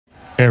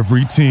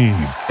Every team,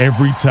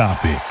 every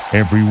topic,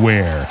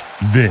 everywhere.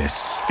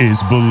 This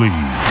is Believe.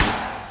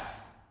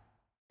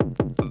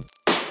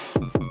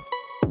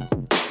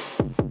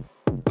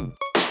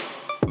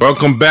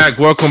 Welcome back,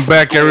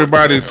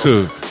 everybody,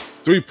 to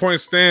 3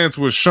 Point Stands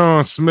with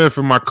Sean Smith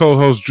and my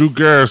co-host Drew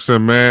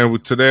Garrison. Man,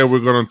 today we're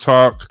going to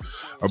talk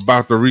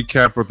about the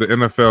recap of the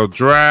NFL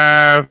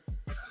draft,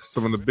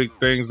 some of the big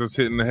things that's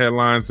hitting the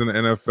headlines in the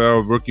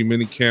NFL. Rookie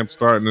minicamp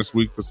starting this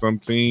week for some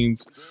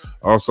teams.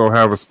 Also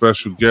have a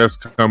special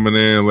guest coming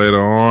in later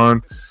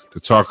on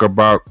to talk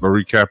about the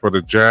recap of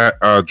the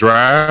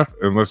draft,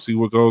 and let's see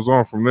what goes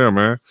on from there,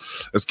 man.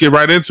 Let's get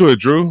right into it,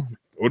 Drew.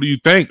 What do you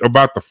think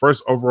about the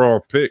first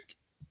overall pick?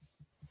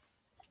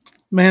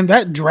 Man,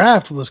 that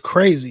draft was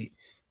crazy.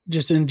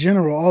 Just in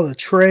general, all the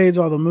trades,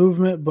 all the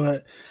movement,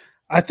 but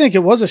I think it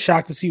was a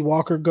shock to see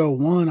Walker go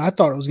 1. I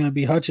thought it was going to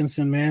be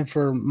Hutchinson, man,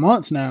 for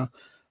months now.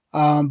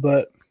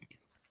 But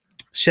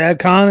Shad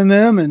Khan and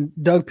them and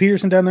Doug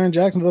Peterson down there in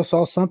Jacksonville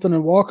saw something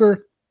in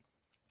Walker.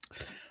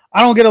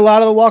 I don't get a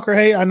lot of the Walker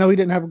hate. I know he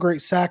didn't have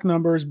great sack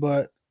numbers,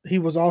 but he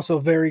was also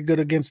very good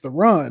against the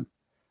run,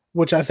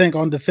 which I think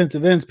on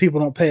defensive ends people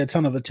don't pay a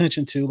ton of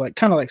attention to, like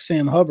kind of like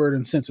Sam Hubbard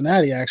in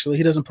Cincinnati, actually.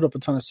 He doesn't put up a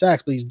ton of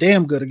sacks, but he's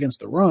damn good against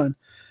the run.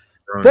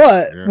 Right,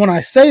 but when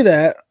I say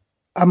that,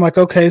 I'm like,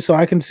 okay, so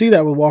I can see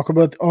that with Walker.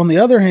 But on the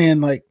other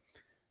hand, like,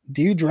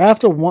 do you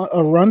draft a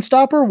run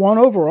stopper 1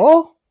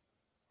 overall?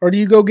 Or do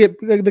you go get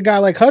the guy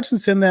like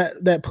Hutchinson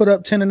that put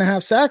up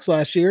 10.5 sacks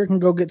last year and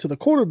go get to the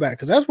quarterback?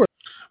 Because that's where.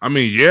 I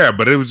mean, yeah,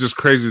 but it was just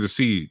crazy to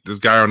see this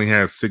guy only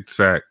had 6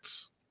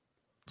 sacks.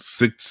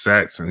 6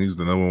 sacks, and he's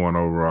the number 1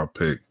 overall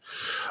pick.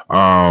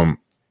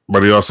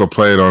 But he also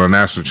played on a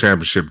national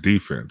championship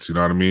defense. You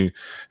know what I mean?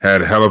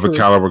 Had a hell of a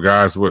caliber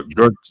guys. What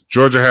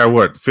Georgia had?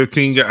 What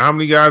 15? How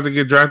many guys that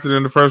get drafted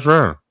in the first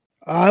round?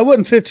 It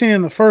wasn't 15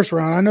 in the first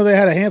round. I know they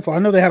had a handful. I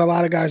know they had a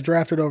lot of guys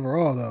drafted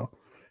overall, though.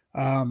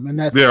 And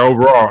that's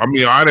overall. I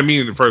mean, I didn't mean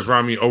in the first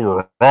round. I mean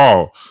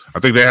overall. I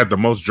think they had the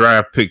most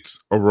draft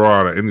picks overall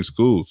out of any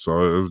school.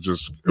 So it was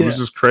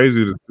just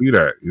crazy to see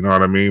that. You know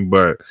what I mean?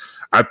 But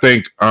I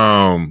think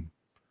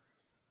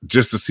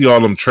just to see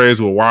all them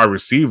trades with wide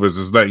receivers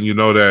is letting you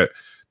know that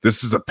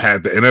this is the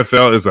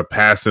NFL is a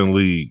passing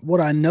league. What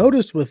I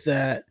noticed with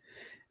that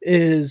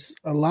is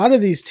a lot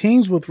of these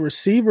teams with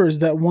receivers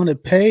that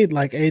wanted paid,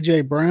 like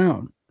A.J.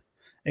 Brown.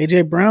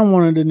 A.J. Brown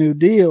wanted a new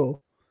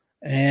deal,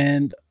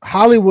 and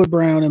Hollywood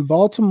Brown in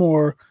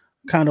Baltimore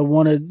kind of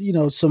wanted,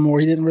 some more.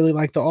 He didn't really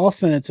like the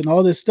offense and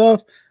all this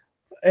stuff.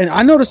 And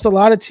I noticed a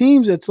lot of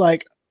teams, it's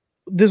like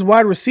this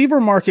wide receiver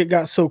market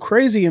got so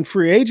crazy in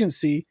free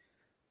agency.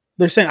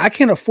 They're saying, I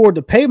can't afford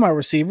to pay my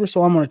receiver,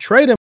 so I'm going to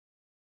trade him.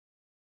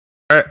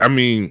 I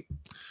mean,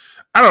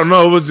 I don't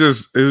know. It was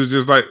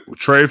just like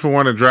trade for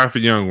one and draft a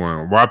young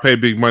one. Why pay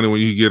big money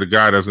when you get a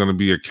guy that's going to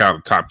be a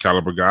top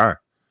caliber guy?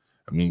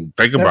 I mean,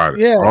 think about it.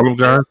 Yeah. All them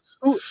guys.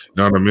 You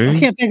know what I mean? I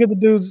can't think of the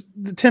dudes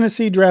the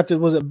Tennessee drafted.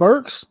 Was it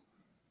Burks?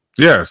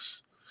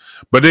 Yes.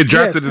 But they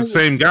drafted the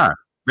same guy.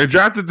 They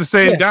drafted the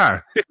same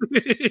guy.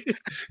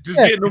 Just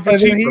getting them for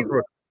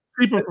cheaper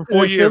for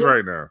 4 years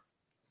right now.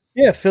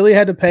 Yeah, Philly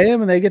had to pay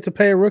him, and they get to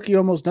pay a rookie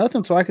almost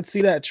nothing. So I could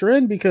see that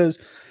trend because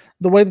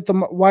the way that the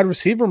wide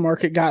receiver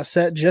market got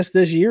set just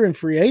this year in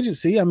free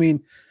agency. I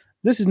mean,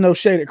 this is no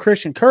shade at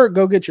Christian Kirk.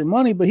 Go get your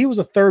money, but he was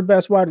a third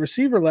best wide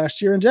receiver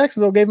last year, and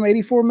Jacksonville gave him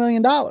 $84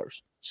 million.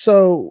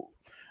 So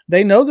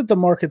they know that the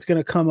market's going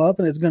to come up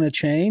and it's going to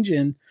change,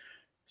 and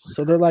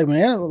so they're like,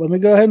 man, let me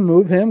go ahead and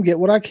move him, get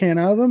what I can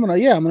out of him, and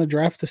I'm going to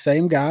draft the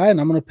same guy, and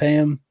I'm going to pay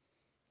him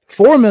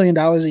 $4 million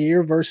a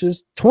year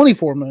versus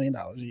 $24 million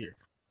a year.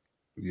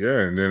 Yeah,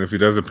 and then if he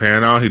doesn't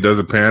pan out, he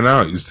doesn't pan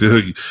out. You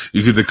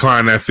could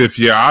decline that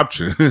 5-year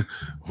option.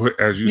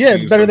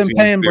 It's better than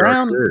paying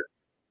Brown.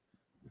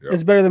 Yep.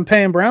 It's better than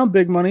paying Brown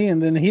big money,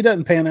 and then he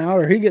doesn't pan out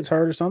or he gets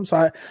hurt or something.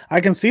 So I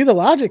can see the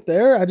logic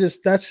there.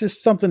 That's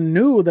just something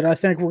new that I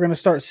think we're going to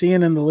start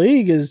seeing in the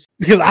league, is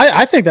because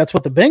I think that's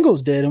what the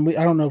Bengals did, and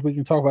I don't know if we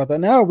can talk about that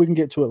now or we can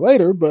get to it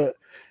later, but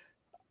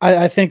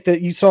I think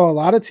that you saw a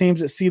lot of teams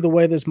that see the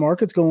way this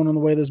market's going and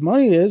the way this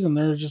money is, and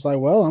they're just like,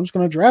 well, I'm just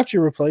going to draft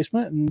your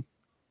replacement and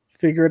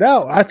figure it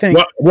out. I think.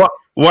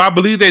 Well, I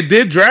believe they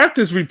did draft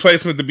this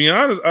replacement. To be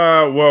honest,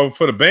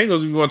 for the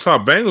Bengals, you want to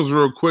talk Bengals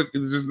real quick?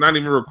 It's just not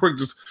even real quick.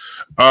 Just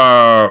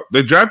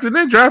they drafted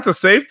a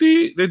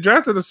safety. They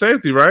drafted a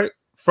safety, right,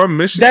 from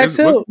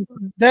Michigan.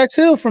 Dax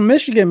Hill from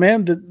Michigan,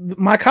 man.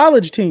 My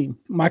college team.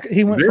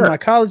 He went from my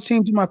college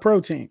team to my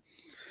pro team.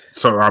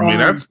 So I mean,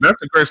 that's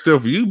a great steal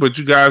for you. But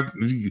you guys,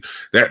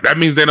 that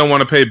means they don't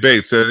want to pay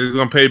Bates. So they're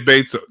going to pay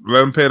Bates. Let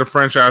them pay the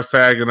franchise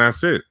tag, and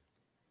that's it.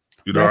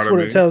 You know that's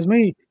what it tells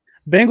me.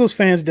 Bengals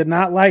fans did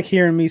not like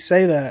hearing me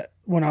say that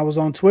when I was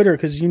on Twitter,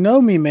 because you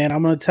know me, man.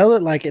 I'm going to tell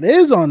it like it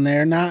is on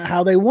there, not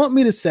how they want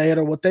me to say it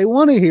or what they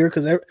want to hear,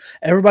 because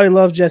everybody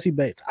loves Jesse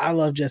Bates. I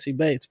love Jesse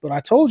Bates. But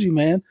I told you,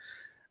 man,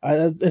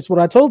 it's what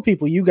I told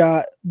people.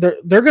 They're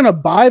going to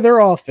buy their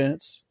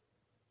offense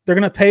They're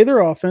going to pay their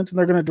offense and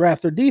they're going to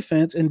draft their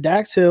defense. And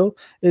Dax Hill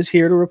is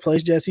here to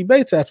replace Jesse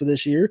Bates after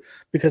this year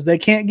because they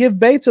can't give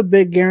Bates a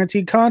big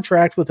guaranteed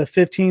contract with a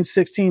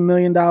 $15-16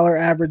 million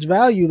average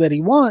value that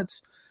he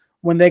wants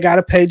when they got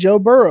to pay Joe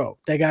Burrow.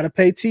 They got to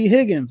pay T.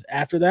 Higgins.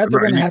 After that,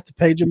 they're going to have to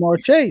pay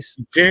Jamar Chase.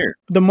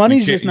 The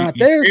money's just not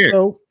there,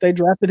 so they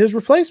drafted his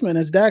replacement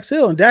as Dax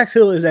Hill. And Dax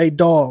Hill is a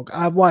dog.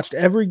 I've watched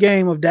every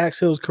game of Dax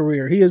Hill's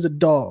career. He is a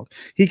dog.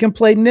 He can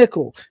play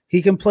nickel.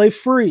 He can play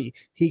free.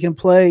 He can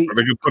play.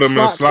 They can put him in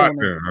a slot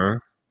there, huh?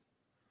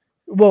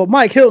 Well,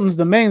 Mike Hilton's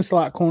the main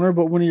slot corner,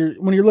 but when you're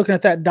looking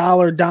at that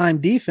dollar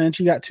dime defense,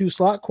 you got 2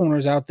 slot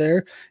corners out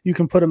there. You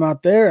can put him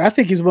out there. I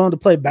think he's willing to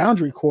play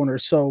boundary corner,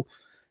 so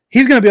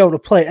he's going to be able to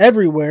play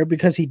everywhere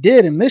because he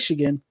did in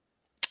Michigan.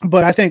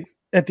 But I think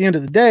at the end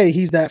of the day,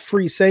 he's that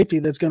free safety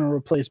that's going to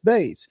replace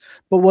Bates.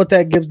 But what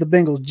that gives the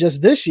Bengals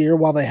just this year,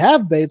 while they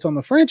have Bates on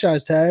the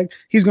franchise tag,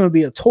 he's going to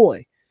be a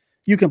toy.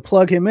 You can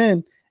plug him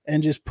in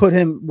and just put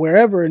him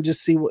wherever and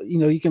just see what,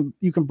 you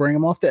can bring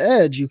him off the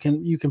edge. You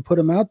can put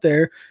him out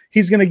there.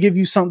 He's going to give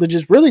you something to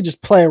just really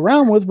just play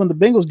around with. When the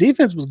Bengals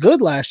defense was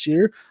good last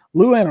year,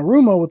 Lou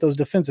Anarumo with those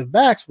defensive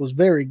backs was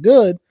very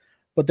good.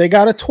 But they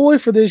got a toy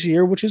for this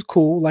year, which is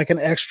cool, like an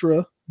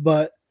extra.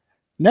 But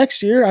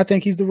next year, I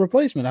think he's the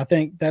replacement. I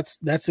think that's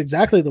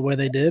exactly the way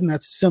they did, and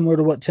that's similar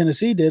to what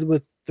Tennessee did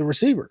with the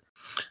receiver.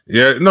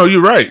 Yeah, no,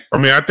 you're right. I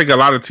mean, I think a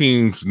lot of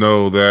teams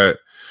know that.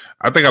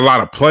 I think a lot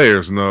of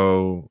players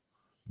know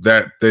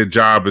that their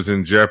job is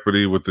in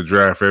jeopardy with the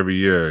draft every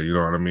year. You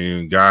know what I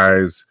mean?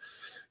 Guys,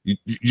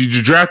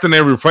 you're drafting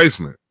a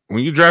replacement.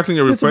 When you're drafting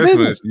a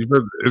replacement,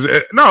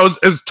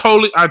 it's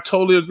totally. I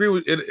totally agree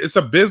with it. It's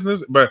a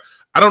business, but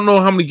I don't know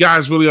how many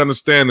guys really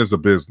understand it's a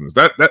business.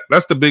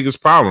 That's the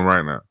biggest problem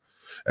right now.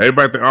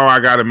 Everybody think, I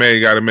got it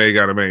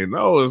made.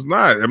 No, it's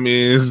not. I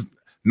mean, it's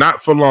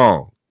not for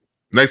long.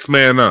 Next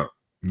man up.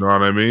 You know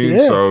what I mean?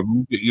 Yeah. So,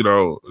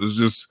 it's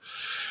just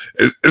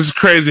it's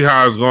crazy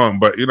how it's going.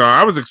 But,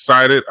 I was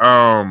excited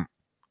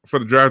for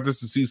the draft just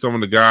to see some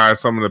of the guys,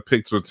 some of the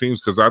picks for teams,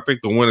 because I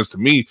think the winners, to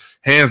me,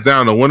 hands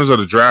down, the winners of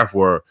the draft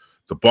were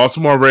the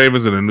Baltimore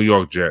Ravens and the New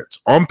York Jets.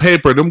 On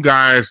paper, them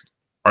guys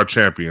are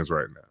champions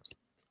right now.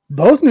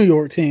 Both New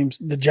York teams.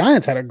 The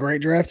Giants had a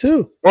great draft,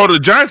 too. Oh, the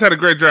Giants had a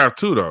great draft,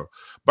 too, though.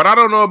 But I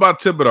don't know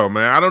about Thibodeau,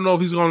 man. I don't know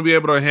if he's going to be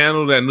able to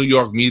handle that New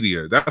York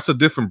media. That's a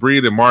different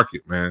breed and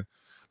market, man.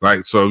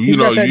 Like, so,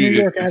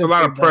 it's a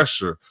lot of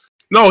pressure.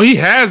 No, he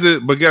has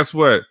it, but guess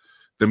what?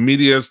 The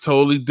media is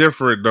totally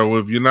different, though.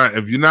 If you're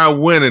not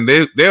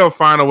winning, they'll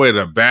find a way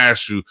to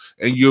bash you,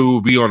 and you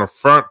will be on the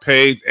front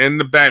page and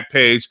the back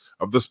page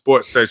of the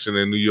sports section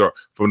in New York,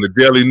 from the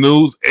Daily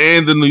News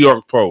and the New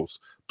York Post,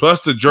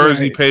 plus the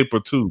Jersey paper,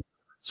 too.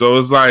 So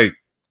it's like,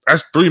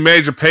 that's 3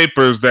 major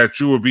papers that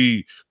you will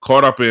be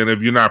caught up in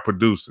if you're not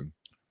producing.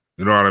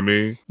 You know what I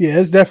mean? Yeah,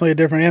 it's definitely a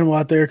different animal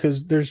out there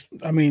because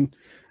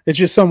it's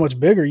just so much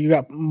bigger. You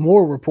got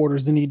more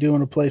reporters than you do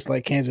in a place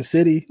like Kansas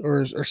City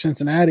or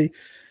Cincinnati.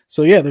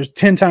 So, yeah, there's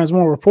 10 times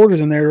more reporters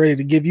in there ready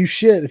to give you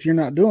shit if you're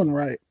not doing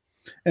right.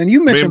 And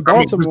you mentioned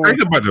Baltimore.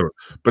 Think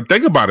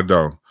about it,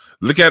 though.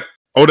 Look at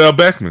Odell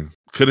Beckham.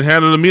 Couldn't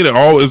handle the media.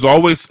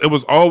 It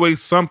was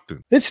always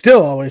something. It's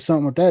still always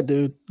something with that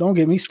dude. Don't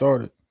get me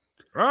started.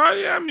 Oh,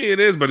 yeah, it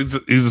is, but he's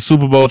a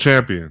Super Bowl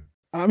champion.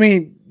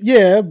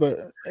 Yeah,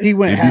 but he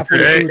went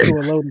halfway through to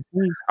a loaded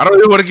team. I don't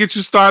even want to get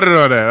you started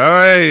on that. All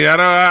right,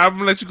 I'm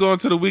gonna let you go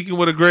into the weekend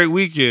with a great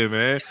weekend,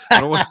 man.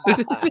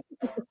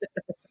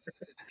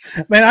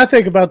 Man, I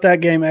think about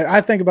that game.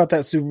 I think about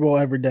that Super Bowl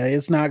every day.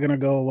 It's not gonna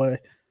go away,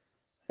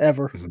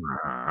 ever.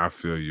 Nah, I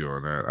feel you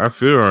on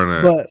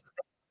that.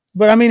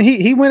 But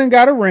he went and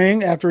got a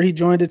ring after he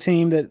joined a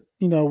team that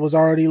was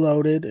already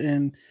loaded,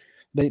 and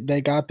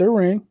they got their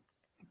ring.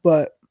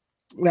 But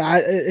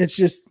it's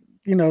just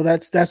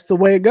that's the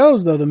way it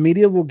goes, though. The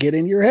media will get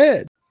in your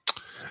head,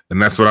 and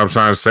that's what I'm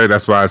trying to say.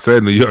 That's why I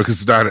said New York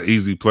is not an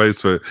easy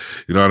place for,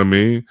 you know what I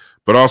mean.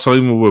 But also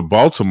even with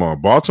Baltimore,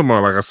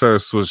 like I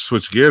said,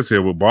 switch gears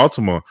here with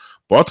Baltimore.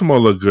 Baltimore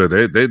looked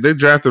good. They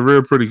drafted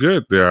real pretty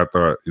good there, I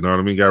thought. You know what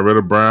I mean? Got rid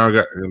of Brown,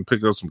 and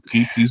picked up some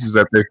key pieces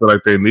that they feel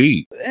like they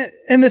need.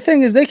 And the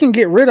thing is, they can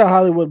get rid of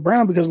Hollywood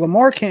Brown because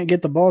Lamar can't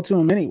get the ball to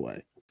him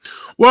anyway.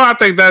 Well, I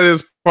think that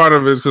is part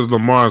of it because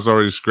Lamar's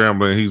already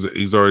scrambling.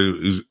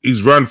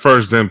 He's run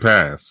first, then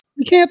pass.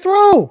 He can't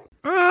throw.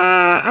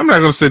 I'm not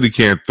gonna say he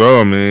can't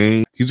throw,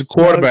 man. He's a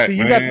quarterback.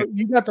 You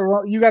got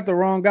the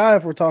wrong guy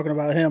if we're talking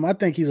about him. I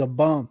think he's a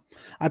bum.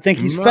 I think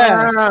he's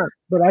fast,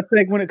 but I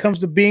think when it comes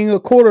to being a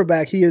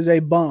quarterback, he is a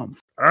bum.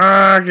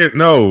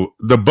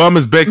 The bum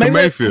is Baker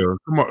Mayfield.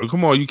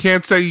 Come on. You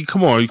can't say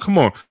come on.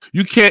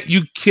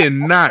 You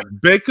cannot.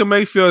 Baker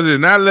Mayfield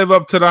did not live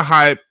up to the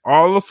hype.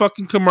 All the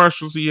fucking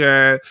commercials he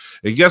had,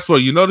 and guess what?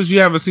 You notice you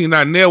haven't seen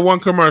not near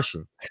one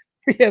commercial.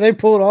 Yeah, they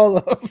pulled all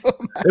of them.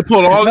 They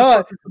pulled all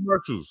the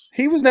commercials.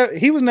 He was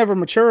never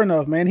mature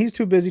enough, man. He's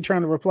too busy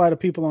trying to reply to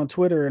people on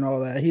Twitter and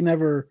all that. He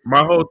never.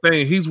 My whole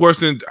thing. He's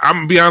worse than. I'm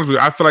gonna be honest with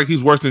you. I feel like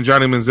he's worse than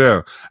Johnny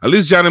Manziel. At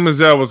least Johnny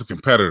Manziel was a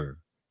competitor.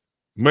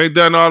 He may have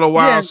done all the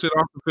wild shit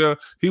off the field.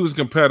 He was a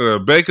competitor.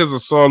 Baker's a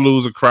sore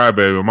loser,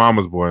 crybaby,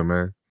 mama's boy,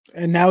 man.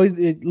 And now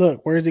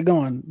look, where is he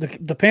going?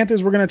 The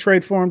Panthers were going to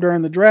trade for him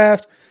during the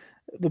draft.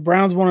 The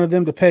Browns wanted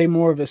them to pay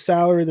more of his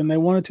salary than they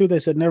wanted to. They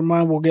said, never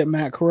mind, we'll get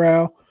Matt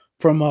Corral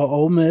from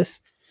Ole Miss.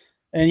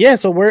 And yeah,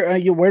 so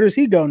where does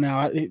he go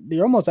now?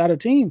 They're almost out of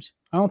teams.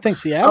 I don't think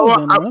Seattle's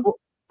in on him.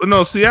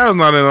 No, Seattle's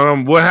not in on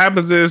him. What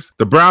happens is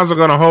the Browns are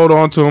going to hold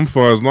on to him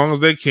for as long as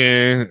they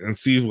can and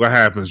see what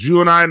happens.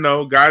 You and I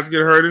know guys get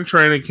hurt in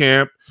training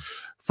camp.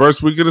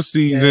 First week of the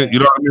season, you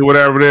know what I mean?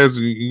 Whatever it is,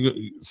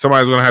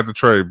 somebody's going to have to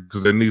trade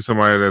because they need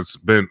somebody that's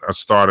been a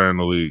starter in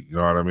the league. You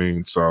know what I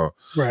mean? So,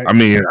 right. I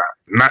mean,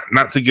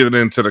 not to get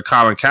into the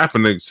Colin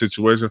Kaepernick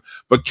situation,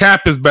 but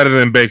Cap is better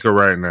than Baker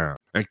right now.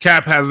 And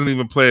Cap hasn't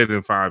even played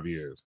in 5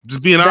 years.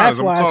 Just being honest. That's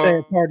why I say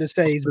it's hard to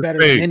say he's better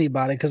than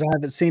anybody because I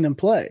haven't seen him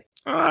play.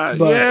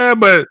 But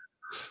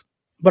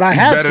I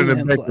have better seen than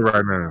him Baker play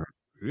right now.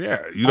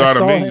 Yeah, you know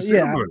what I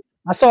mean?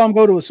 I saw him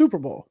go to a Super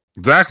Bowl.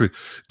 Exactly.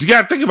 You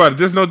got to think about it.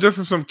 There's no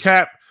difference from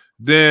Cap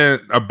than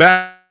a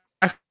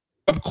backup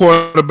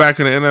quarterback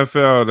in the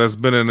NFL that's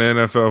been in the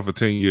NFL for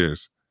 10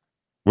 years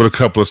with a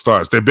couple of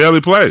starts. They barely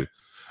play.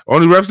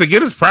 Only reps they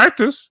get is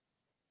practice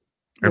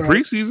and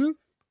preseason.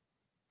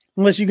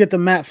 Unless you get the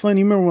Matt Flynn.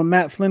 You remember when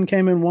Matt Flynn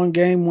came in one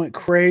game, went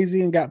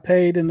crazy, and got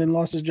paid, and then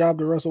lost his job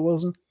to Russell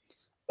Wilson?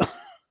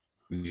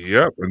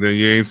 Yep. And then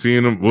you ain't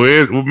seen him.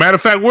 Matter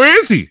of fact, where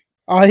is he?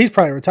 Oh, he's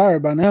probably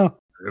retired by now.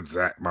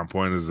 My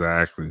point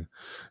exactly. You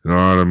know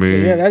what I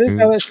mean? Yeah, that is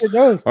how that shit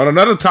goes. On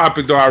another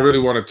topic, though, I really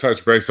want to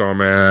touch base on,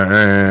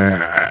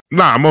 man.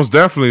 Most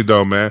definitely,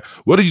 though, man.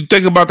 What do you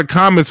think about the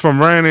comments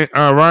from Ryan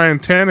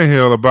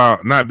Tannehill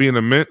about not being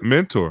a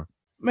mentor?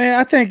 Man,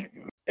 I think,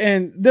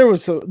 and there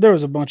was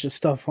a bunch of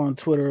stuff on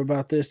Twitter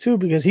about this too,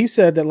 because he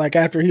said that like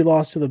after he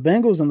lost to the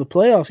Bengals in the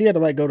playoffs, he had to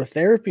like go to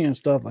therapy and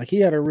stuff. Like he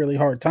had a really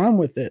hard time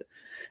with it,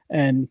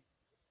 and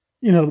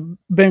you know, the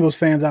Bengals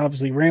fans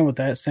obviously ran with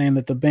that, saying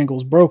that the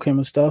Bengals broke him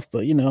and stuff.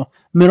 But, you know,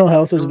 mental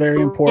health is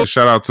very important.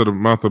 Shout out to the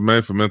month of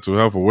May for mental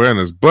health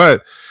awareness.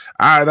 But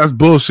that's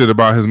bullshit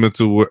about his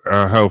mental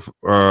health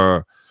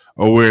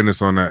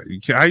awareness on that.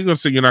 How you going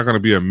to say you're not going to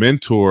be a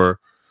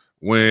mentor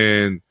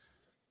when,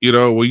 you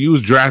know, when you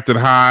was drafted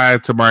high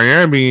to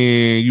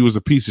Miami and you was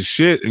a piece of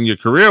shit and your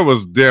career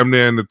was damn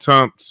near in the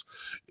dumps?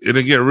 It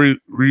didn't get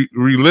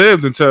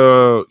relived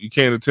until you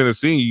came to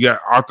Tennessee. You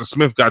got Arthur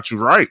Smith got you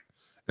right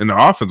in the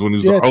offense when he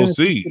was the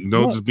OC, you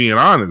know, just being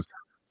honest.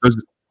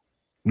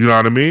 You know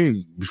what I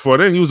mean? Before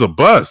then, he was a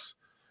bust.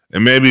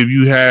 And maybe if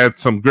you had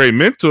some great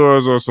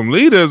mentors or some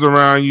leaders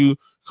around you,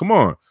 come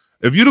on.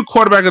 If you're the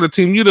quarterback of the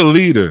team, you're the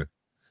leader.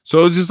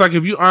 So it's just like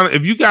if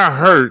you got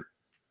hurt,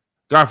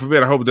 God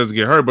forbid, I hope it doesn't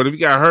get hurt, but if you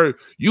got hurt,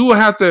 you will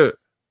have to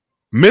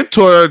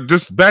mentor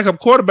this backup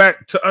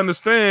quarterback to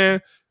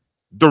understand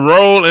the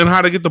role and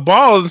how to get the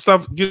balls and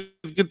stuff, get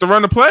to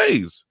run the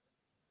plays.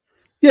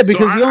 Yeah,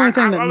 because the only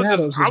thing that matters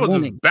is winning. I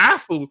was just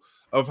baffled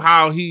of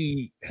how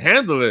he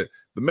handled it.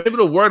 But maybe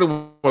the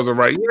wording wasn't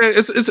right. Yeah,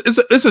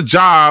 it's a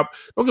job.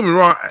 Don't get me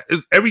wrong.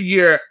 Every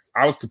year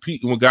I was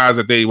competing with guys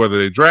that whether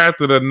they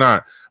drafted or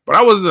not. But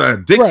I wasn't a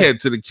dickhead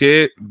to the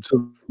kid,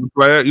 to the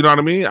player. You know what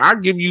I mean? I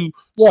give you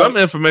some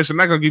information. I'm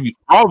not gonna give you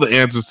all the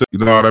answers. You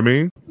know what I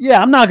mean?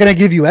 Yeah, I'm not gonna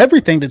give you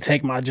everything to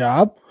take my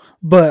job,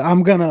 but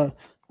I'm gonna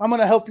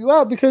help you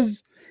out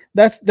because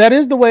that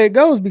is the way it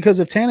goes. Because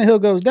if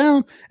Tannehill goes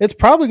down, it's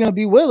probably going to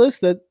be Willis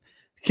that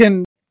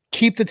can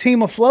keep the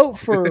team afloat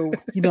for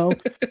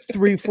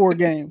 3-4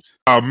 games.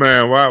 Oh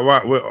man, why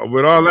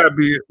with all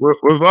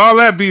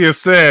that being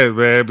said,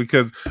 man,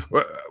 because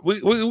we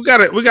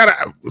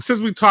gotta since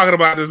we talking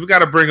about this, we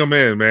gotta bring him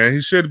in, man. He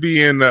should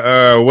be in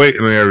the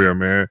waiting area,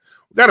 man.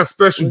 We got a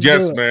special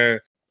guest, man.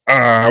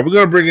 We're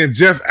gonna bring in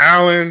Jeff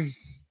Allen,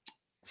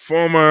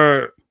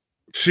 former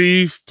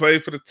Chief,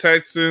 played for the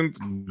Texans,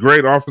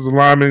 great offensive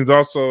lineman. He's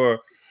also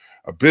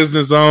a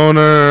business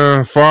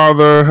owner,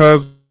 father,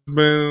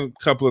 husband,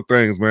 couple of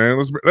things, man.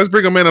 Let's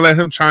bring him in and let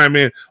him chime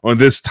in on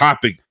this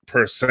topic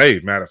per se.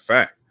 Matter of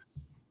fact,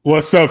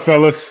 what's up,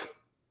 fellas?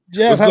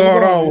 Jeff, what's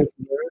going on?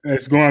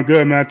 It's going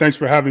good, man. Thanks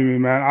for having me,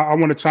 man. I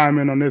want to chime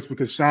in on this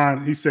because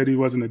Sean, he said he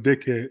wasn't a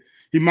dickhead.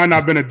 He might not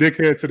have been a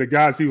dickhead to the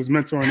guys he was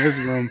mentoring in his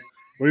room,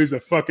 but he's a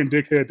fucking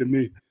dickhead to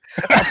me.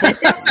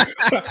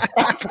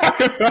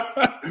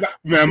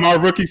 Man, my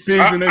rookie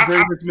season, they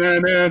bring this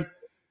man in.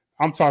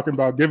 I'm talking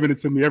about giving it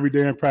to me every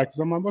day in practice.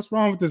 I'm like, what's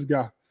wrong with this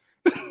guy?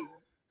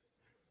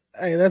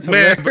 Hey, that's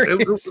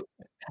hilarious.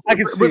 I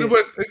can see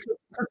it.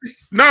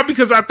 No,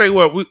 because I think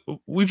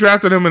we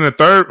drafted him in the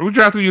third. We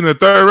drafted you in the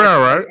third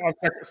round, right?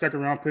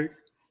 Second round pick.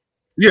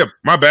 Yeah,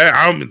 my bad.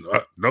 I don't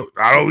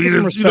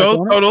either.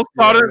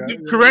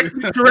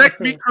 Correct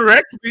me.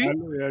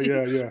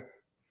 Yeah.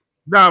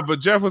 Nah, but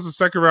Jeff was a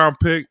second round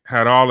pick,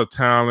 had all the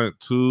talent,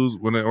 tools.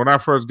 When I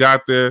first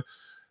got there,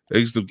 I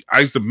used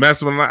to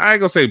mess with him. I ain't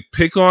gonna say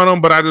pick on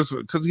him, but I just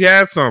because he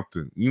had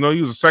something. You know,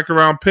 he was a second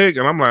round pick,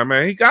 and I'm like,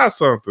 man, he got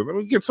something. Let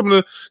me get some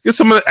of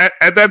the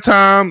at that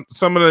time,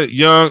 some of the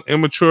young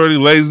immaturity,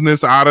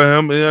 laziness out of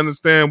him, and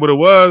understand what it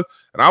was.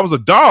 And I was a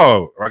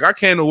dog. Like I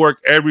came to work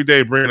every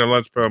day bringing a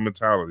lunch pail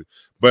mentality.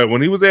 But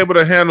when he was able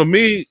to handle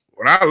me,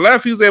 when I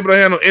left, he was able to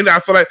handle I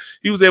feel like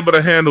he was able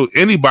to handle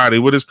anybody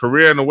with his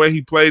career and the way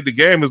he played the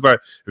game. Is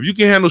like, if you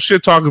can handle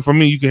shit talking from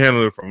me, you can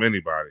handle it from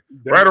anybody.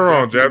 Right or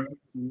wrong, Jeff?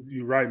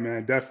 You're right,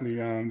 man. Definitely.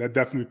 That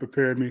definitely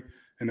prepared me.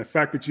 And the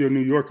fact that you're a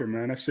New Yorker,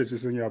 man, that shit's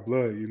just in your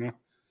blood, you know?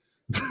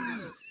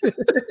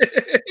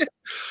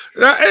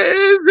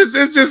 It's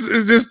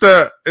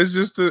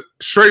just a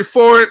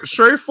straightforward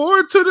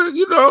to the,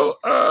 you know,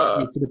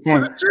 to the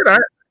point.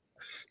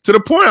 To the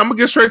point. I'm gonna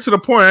get straight to the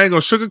point. I ain't gonna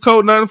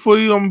sugarcoat nothing for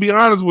you. I'm gonna be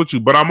honest with you,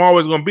 but I'm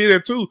always gonna be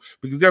there too.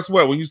 Because guess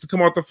what? When you used to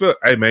come off the field,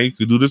 hey man, you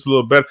could do this a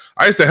little better.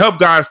 I used to help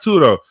guys too,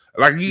 though.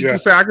 Like you can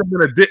say, I could be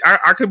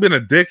I could be a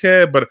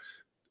dickhead, but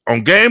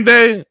on game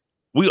day,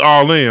 we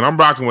all in. I'm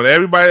rocking with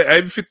everybody.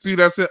 Every 50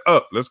 that's it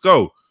up. Let's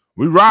go.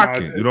 We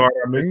rocking. You know what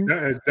I mean?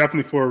 It's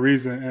definitely for a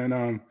reason.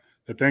 And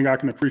the thing I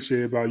can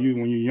appreciate about you,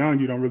 when you're young,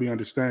 you don't really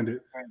understand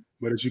it.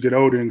 But as you get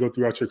older and go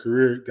throughout your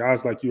career,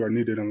 guys like you are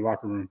needed in the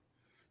locker room.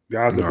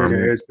 Guys that bring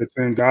an edge to the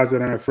team, guys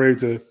that aren't afraid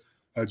to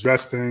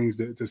address things,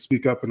 to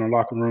speak up in the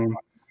locker room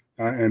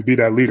and be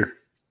that leader.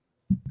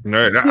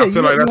 Right. I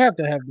feel like you have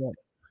to have that.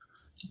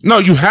 No,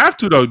 you have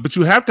to though, but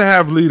you have to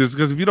have leaders,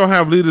 because if you don't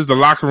have leaders, the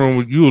locker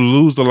room, you will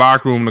lose the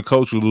locker room. The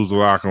coach will lose the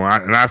locker room,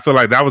 and I feel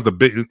like that was the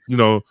big, you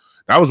know,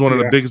 that was one of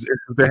the biggest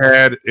issues they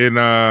had in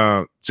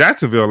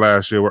Jacksonville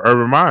last year with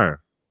Urban Meyer.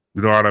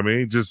 You know what I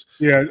mean? Just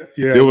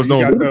there was no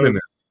leader in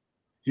it.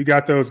 You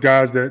got those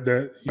guys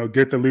that you know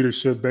get the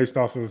leadership based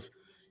off of,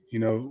 you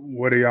know,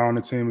 what they are on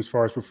the team as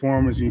far as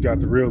performance. And you got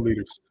the real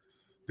leaders,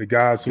 the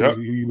guys who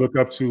you look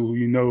up to, who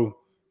you know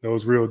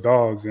those real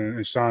dogs,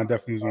 and Sean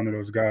definitely is one of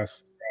those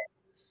guys.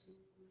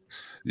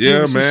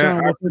 Yeah, man.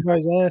 Sean whoop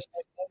anybody's ass?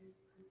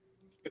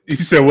 You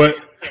said what?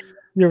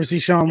 You ever see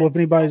Sean whoop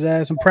anybody's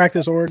ass in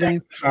practice or a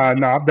game?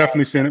 No, I've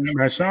definitely seen it,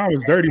 man. Sean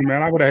was dirty,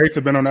 man. I would have hated to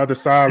have been on the other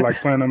side, like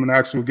playing him in an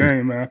actual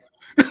game, man.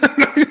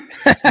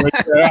 But,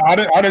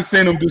 I didn't see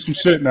him do some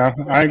shit. Now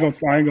I ain't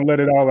gonna let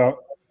it all out.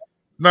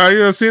 No, you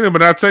haven't seen it,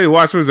 but I tell you,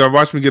 watch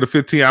me get a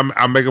 15.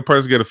 I make a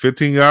person get a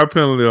 15-yard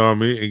penalty on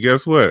me, and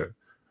guess what?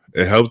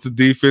 It helps the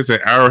defense.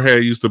 And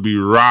Arrowhead used to be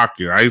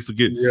rocking. I used to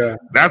get. Yeah.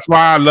 That's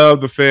why I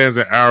love the fans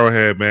at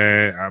Arrowhead,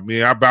 man. I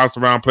mean, I bounced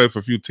around, played for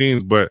a few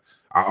teams, but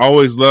I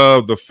always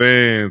love the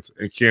fans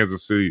in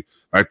Kansas City.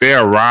 Like, they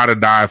are ride or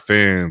die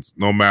fans,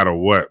 no matter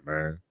what,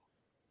 man.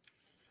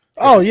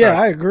 Oh yeah,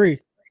 I agree.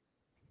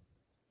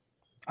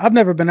 I've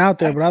never been out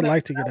there, but I'd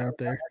like to get out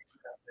there.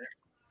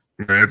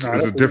 Man, it's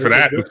a different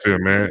atmosphere,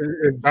 man.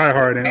 It's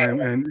diehard,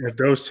 and if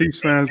those Chiefs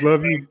fans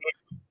love you,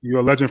 you're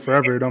a legend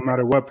forever. It don't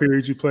matter what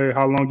period you play,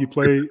 how long you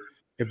played.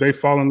 If they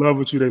fall in love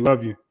with you, they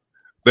love you.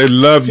 They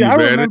love you,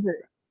 man.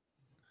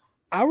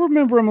 I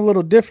remember them a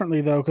little differently,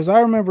 though, because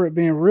I remember it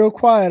being real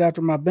quiet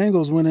after my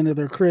Bengals went into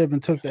their crib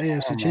and took the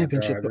AFC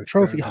Championship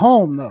trophy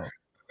home, though.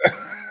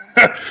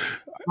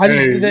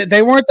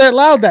 They weren't that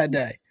loud that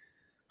day.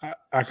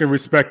 I can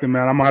respect it,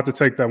 man. I'm going to have to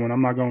take that one.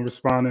 I'm not going to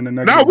respond in the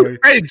next way.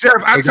 Hey, Jeff,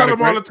 I tell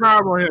him all the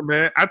time on him,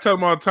 man. I tell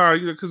him all the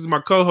time, because he's my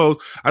co-host.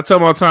 I tell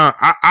him all the time,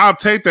 I'll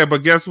take that,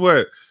 but guess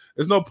what?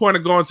 There's no point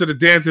in going to the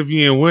dance if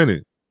you ain't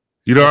winning.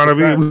 You know what I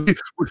mean?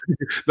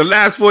 The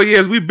last 4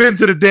 years, we've been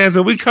to the dance,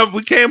 and we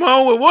came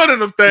home with one of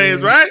them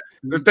things, right?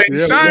 The thing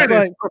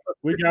shining.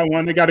 We got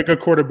one. They got a good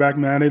quarterback,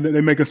 man.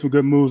 They're making some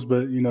good moves,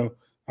 but, you know,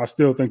 I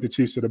still think the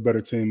Chiefs are the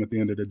better team at the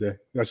end of the day.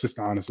 That's just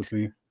the honest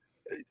opinion.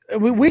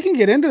 We can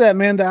get into that,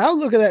 man. The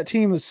outlook of that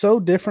team is so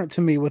different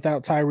to me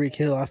without Tyreek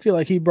Hill. I feel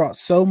like he brought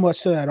so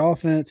much to that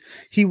offense.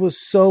 He was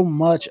so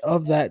much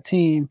of that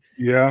team.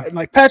 Yeah.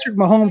 Like, Patrick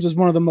Mahomes is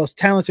one of the most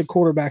talented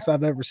quarterbacks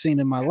I've ever seen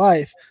in my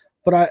life.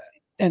 But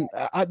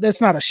that's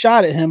not a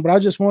shot at him, but I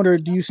just wonder,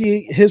 do you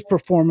see his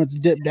performance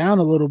dip down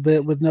a little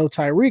bit with no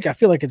Tyreek? I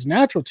feel like it's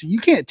natural to. You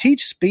can't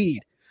teach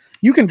speed.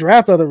 You can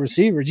draft other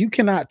receivers. You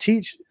cannot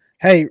teach,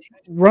 hey,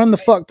 run the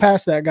fuck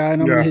past that guy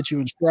and I'm going to hit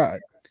you in stride.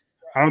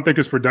 I don't think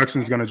his production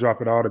is going to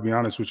drop at all, to be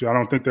honest with you. I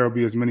don't think there will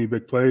be as many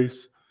big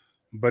plays,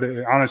 but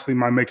it honestly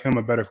might make him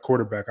a better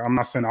quarterback. I'm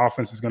not saying the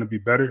offense is going to be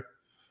better,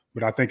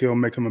 but I think it will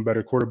make him a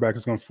better quarterback.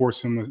 It's going to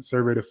force him to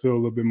survey the field a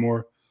little bit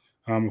more.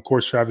 Of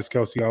course, Travis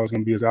Kelce always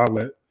going to be his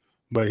outlet,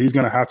 but he's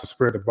going to have to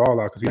spread the ball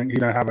out because he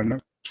doesn't have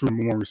a true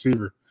number one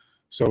receiver.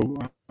 So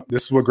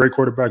this is what great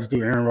quarterbacks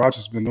do. Aaron Rodgers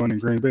has been doing in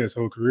Green Bay his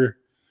whole career.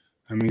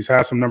 I mean, he's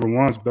had some number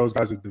ones, but those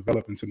guys have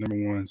developed into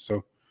number ones.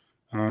 So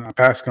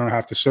Pat's going to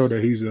have to show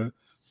that he's a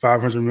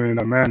 $500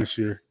 million man this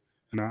year,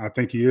 and I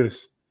think he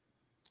is.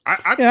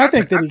 I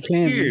think that he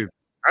can.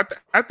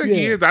 I think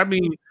he is. I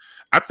mean,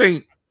 I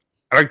think,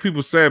 like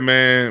people said,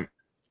 man,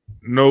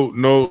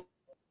 no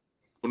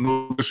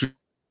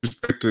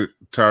disrespect to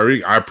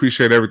Tyreek. I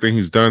appreciate everything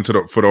he's done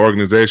for the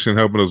organization,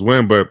 helping us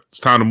win, but it's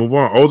time to move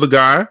on. Older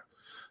guy,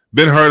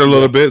 been hurt a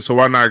little bit, so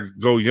why not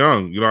go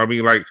young? You know what I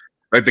mean? Like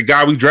the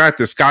guy we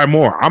drafted, Sky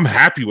Moore. I'm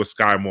happy with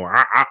Sky Moore.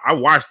 I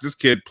watched this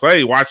kid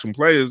play, watch him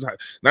play. It's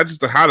not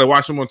just how to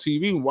watch him on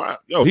TV. Wow,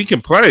 he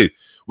can play.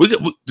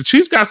 The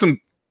Chiefs got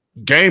some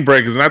game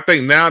breakers, and I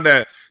think now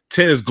that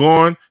 10 is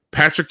gone,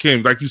 Patrick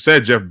can, like you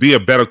said, Jeff, be a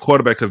better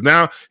quarterback because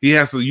now he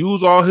has to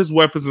use all his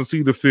weapons and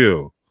see the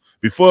field.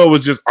 Before it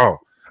was just,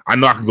 I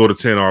know I can go to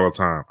 10 all the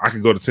time. I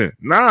can go to 10.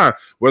 Nah,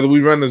 whether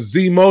we run the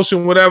Z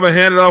motion, whatever,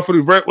 hand it off for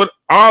the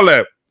all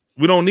that.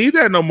 We don't need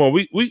that no more.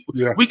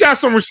 We got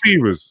some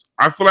receivers.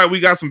 I feel like we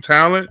got some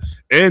talent,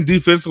 and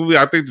defensively,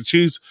 I think the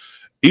Chiefs,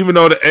 even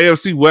though the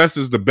AFC West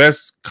is the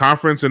best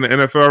conference in the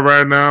NFL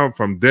right now,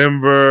 from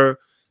Denver,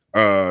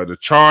 the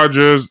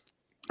Chargers.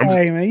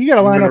 Man, you got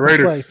to line up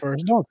and play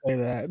first. Don't say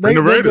that.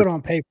 They're good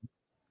on paper.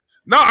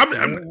 No, I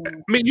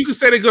mean, you can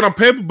say they're good on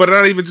paper, but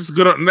not even just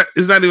good on.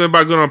 It's not even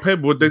about good on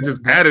paper. But they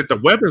just added the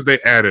weapons they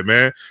added,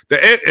 man.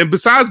 And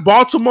besides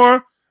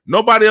Baltimore,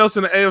 nobody else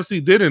in the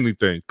AFC did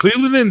anything.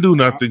 Cleveland didn't do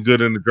nothing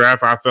good in the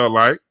draft. I felt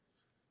like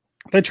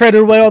they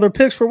traded away all their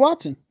picks for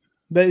Watson.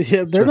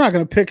 They're not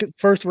going to pick it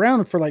first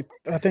round for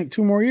I think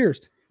 2 more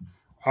years.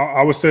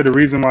 I would say the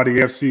reason why the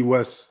AFC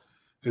West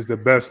is the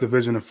best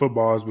division of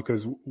football is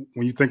because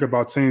when you think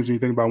about teams, when you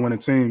think about winning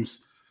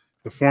teams,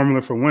 the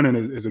formula for winning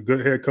is a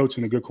good head coach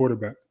and a good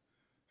quarterback.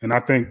 And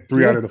I think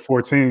 3 out of the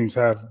 4 teams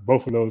have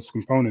both of those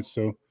components.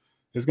 So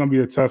it's going to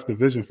be a tough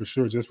division for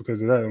sure, just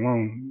because of that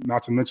alone.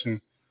 Not to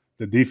mention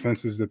the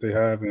defenses that they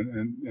have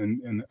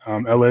in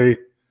LA.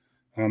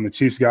 The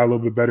Chiefs got a little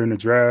bit better in the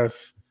draft.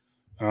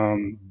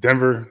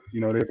 Denver,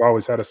 they've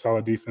always had a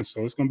solid defense,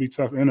 so it's going to be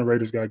tough. And the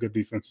Raiders got a good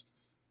defense.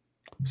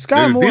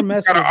 Sky Moore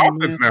messed with an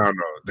offense now, though.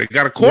 They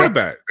got a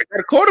quarterback. Yeah. They got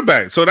a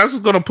quarterback, so that's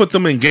going to put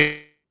them in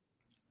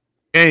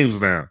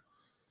games now.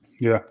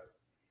 Yeah.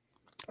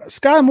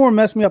 Sky Moore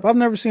messed me up. I've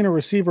never seen a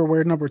receiver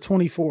wear number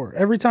 24.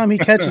 Every time he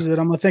catches it,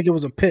 I'm going to think it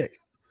was a pick.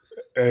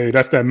 Hey,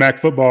 that's that Mac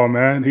football,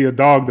 man. He a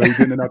dog, though. He's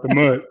getting it out the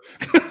mud.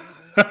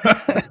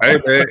 Hey,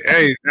 man.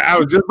 Hey, I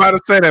was just about to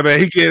say that, man.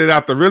 He getting it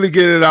out the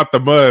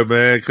mud,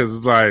 man, because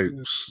it's like,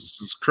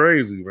 it's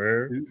crazy,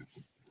 man.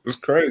 It's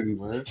crazy,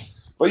 man.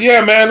 But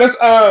yeah, man,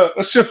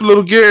 let's shift a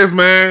little gears,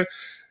 man.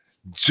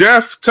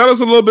 Jeff, tell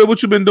us a little bit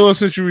what you've been doing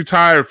since you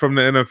retired from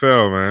the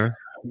NFL, man.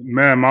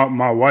 Man,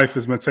 my wife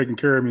has been taking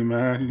care of me,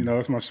 man.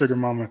 It's my sugar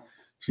mama.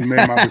 She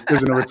made my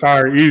decision to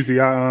retire easy.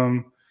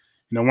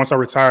 Once I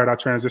retired, I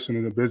transitioned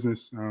into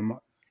business. My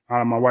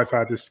wife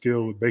had this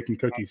skill with baking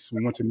cookies.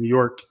 We went to New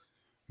York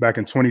back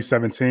in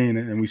 2017,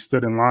 and we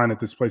stood in line at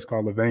this place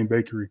called Levain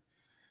Bakery.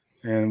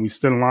 And we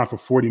stood in line for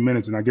 40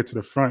 minutes, and I get to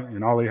the front,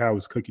 and all they had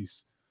was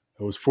cookies.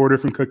 It was 4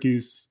 different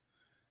cookies,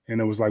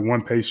 and it was like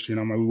 1 pastry.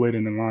 And I'm like, we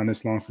waited in line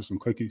this long for some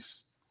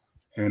cookies.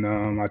 And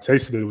I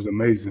tasted it. It was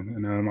amazing.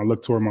 And I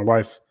looked toward my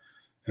wife,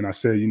 and I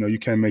said, you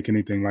can't make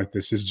anything like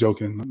this. Just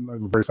joking.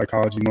 Reverse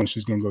psychology, knowing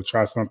she's going to go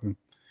try something.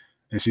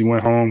 And she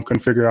went home,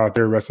 couldn't figure out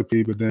their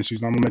recipe, but then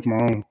she's like, I'm going to make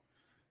my own.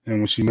 And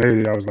when she made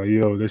it, I was like,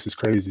 yo, this is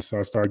crazy. So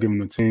I started giving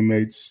the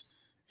teammates,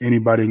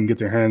 anybody can get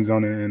their hands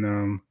on it.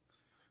 And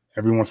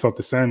everyone felt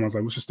the same. I was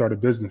like, we should start a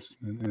business.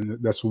 And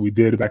that's what we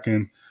did back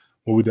in.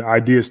 The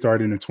idea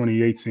started in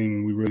 2018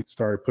 when we really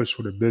started push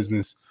for the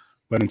business.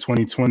 But in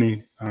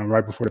 2020,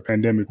 right before the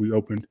pandemic, we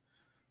opened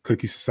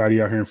Cookie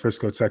Society out here in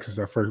Frisco, Texas,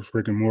 our first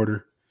brick and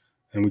mortar.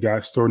 And we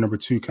got store number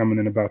 2 coming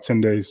in about 10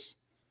 days.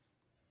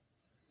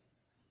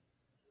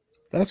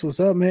 That's what's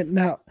up, man.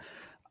 Now,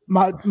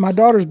 my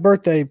daughter's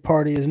birthday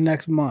party is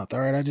next month. All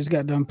right, I just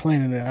got done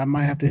planning it. I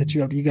might have to hit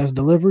you up. You guys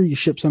deliver? You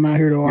ship some out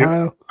here to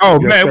Ohio? Yep. Oh,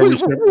 yes, man.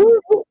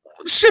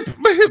 Ship.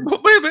 Man, I'm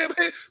going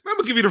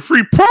to give you the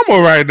free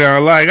promo right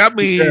now. Like, I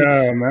mean.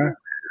 Yeah, man.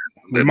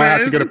 We might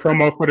have to get a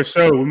promo for the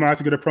show.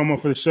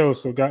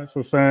 So,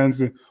 for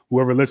fans and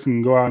whoever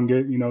listening, go out and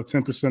get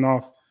 10%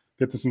 off.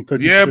 Get to some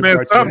cookies. Yeah, man.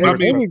 Right I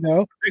mean,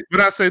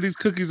 when I say these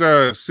cookies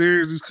are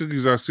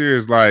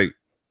serious. Like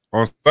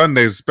on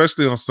Sundays,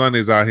 especially on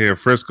Sundays out here in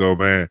Frisco,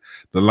 man,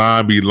 the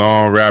line be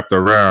long wrapped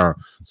around.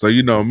 So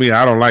me,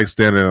 I don't like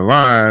standing in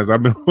lines.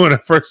 I've been doing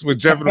it first with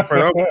Jeff in the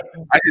front.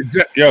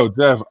 Jeff,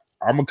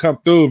 I'm gonna come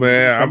through,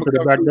 man. I'm gonna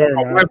come back door,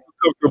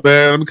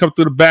 man. Let me come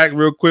through the back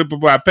real quick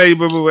before I pay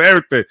for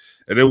everything.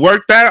 And it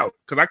worked out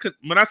because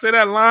when I say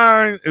that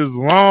line is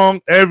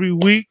long every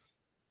week,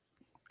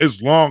 it's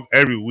long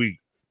every week.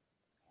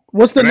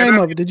 What's the name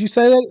of it? Did you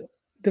say that?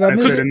 Did I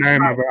miss say the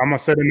name of it? I'm gonna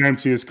say the name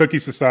to you. It's Cookie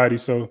Society.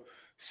 So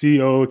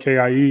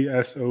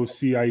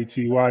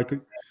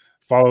COOKIESOCIETY.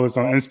 Follow us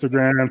on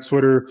Instagram,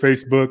 Twitter,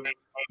 Facebook.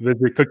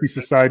 Visit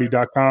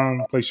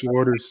cookiesociety.com. Place your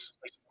orders.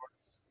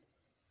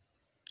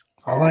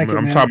 I like it.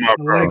 I'm man. talking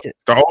about like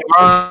the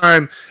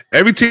O-line.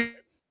 Every team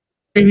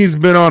he's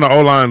been on, the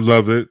O-line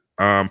loved it.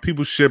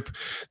 People ship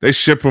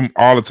him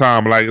all the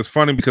time. Like, it's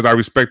funny because I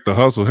respect the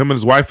hustle. Him and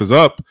his wife is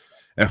up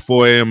at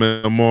 4 a.m.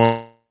 in the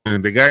morning.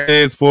 And they got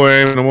kids 4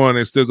 a.m. in the morning.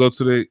 They still go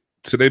to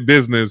their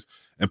business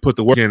and put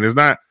the work in. It's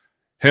not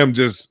him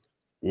just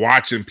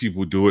watching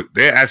people do it.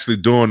 They're actually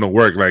doing the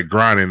work, like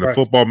grinding. The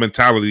football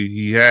mentality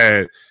he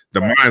had, the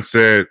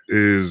mindset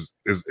is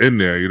in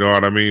there. You know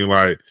what I mean?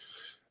 Like,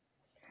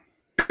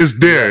 it's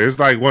there. It's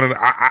like one of the,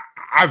 I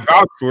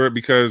vouch for it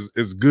because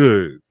it's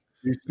good.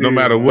 No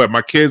matter what.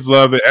 My kids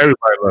love it.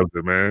 Everybody loves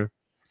it, man.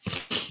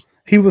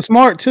 He was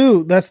smart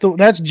too. That's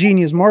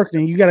genius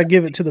marketing. You got to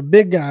give it to the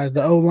big guys,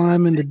 the O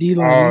linemen, the D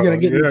line. You got to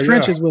get in the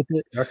trenches with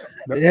it.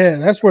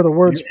 That's where the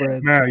word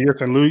spreads. Man, you have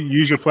to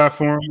use your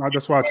platform.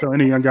 That's why I tell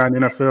any young guy in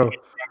the NFL,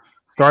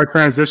 start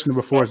transitioning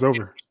before it's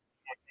over.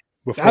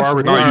 Before I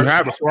Absolutely. retired, No, you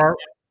haven't.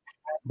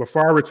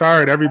 Before I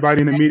retired,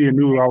 everybody in the media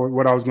knew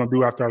what I was going to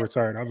do after I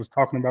retired. I was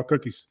talking about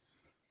cookies.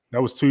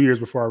 That was 2 years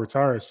before I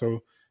retired.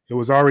 So it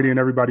was already in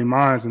everybody's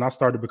minds. And I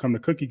started to become the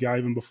cookie guy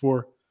even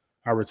before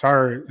I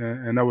retired.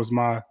 And that was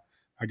my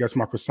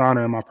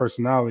persona and my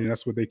personality. And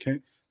that's what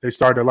they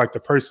started to like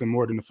the person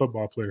more than the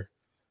football player.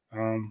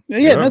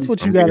 That's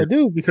what you got to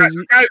do because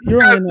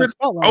you're only in that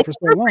spotlight for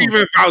so long.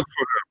 Even vouch for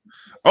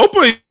them.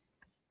 Oprah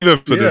even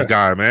for this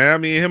guy, man. I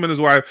mean, him and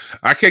his wife.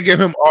 I can't give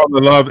him all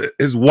the love.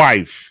 His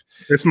wife.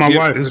 It's my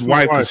wife. His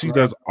wife, because she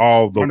does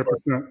all the 100%.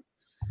 work.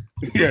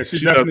 Yeah,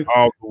 she does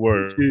all the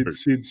work.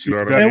 She's you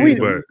know what I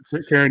mean?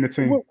 Carrying the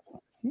team.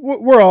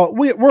 We're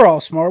all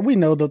smart. We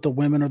know that the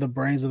women are the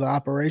brains of the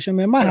operation.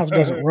 Man, my house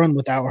doesn't run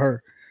without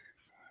her.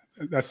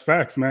 That's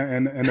facts,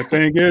 man. And the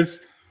thing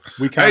is,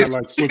 we kind of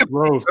like switch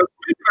roles.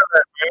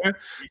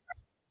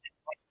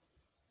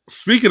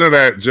 Speaking of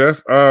that,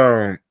 Jeff,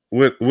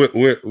 with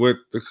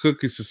the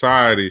Cookie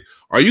Society,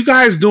 are you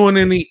guys doing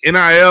any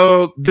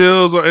NIL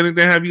deals or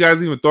anything? Have you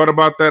guys even thought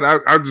about that?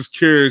 I'm just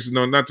curious,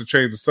 not to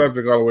change the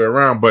subject all the way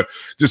around, but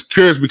just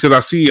curious because I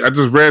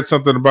just read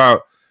something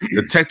about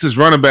the Texas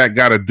running back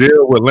got a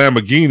deal with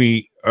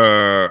Lamborghini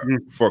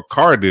for a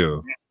car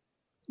deal.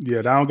 Yeah,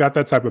 I don't got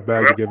that type of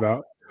bag to give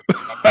out.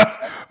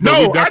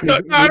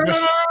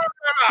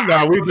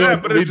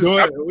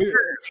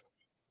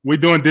 We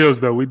doing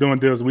deals though. We doing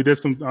deals. We did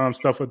some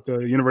stuff at the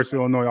University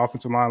of Illinois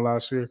offensive line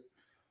last year.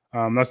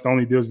 That's the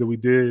only deals that we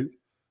did.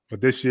 But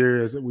this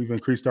year, as we've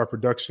increased our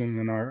production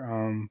and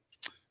our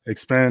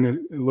expanded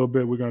a little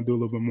bit, we're going to do a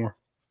little bit more.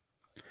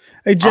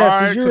 Hey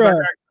Jeff, your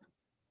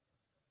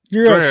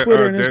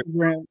Twitter and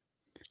Instagram.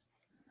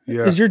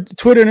 Yeah. Is your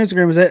Twitter and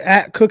Instagram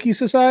at Cookie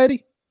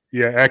Society?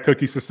 Yeah, at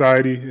Cookie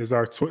Society is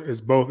our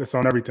is both. It's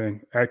on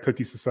everything at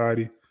Cookie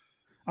Society.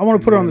 I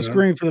want to put it on the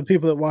screen for the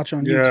people that watch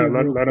on YouTube.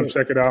 Yeah, let them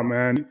check it out,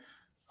 man.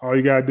 All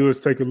you gotta do is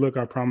take a look.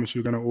 I promise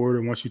you're gonna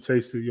order. Once you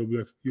taste it,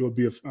 you'll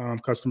be a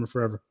customer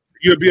forever.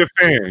 You'll be a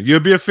fan.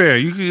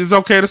 It's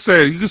okay to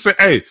say it. You can say,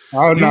 "Hey,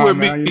 you with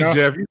me,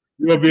 Jeff?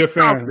 You'll be a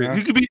fan.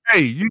 You can be,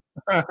 hey, you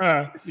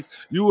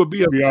will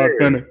be a fan.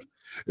 Authentic.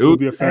 It will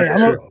be a fan.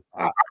 Hey,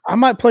 I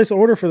might place an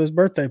order for this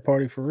birthday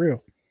party for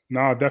real. No,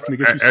 I'll definitely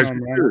get you some,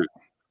 man.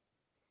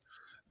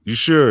 You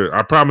should.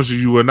 I promise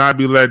you will not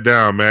be let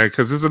down, man.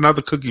 Because there's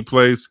another cookie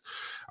place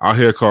out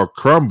here called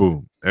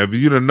Crumble. And if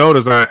you didn't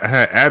notice, I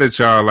had added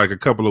y'all like a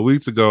couple of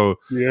weeks ago.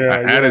 Yeah,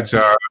 I added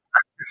y'all.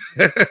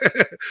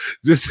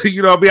 Just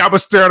I'm gonna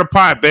stir the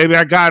pot, baby.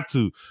 I got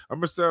to. I'm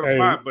gonna stir the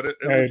pot, but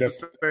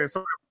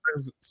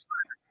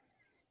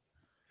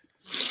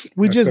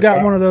we just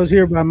got one of those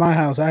here by my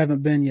house. I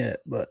haven't been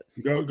yet, but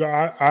go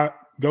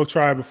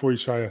try it before you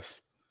try us.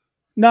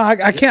 No,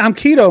 I can't. I'm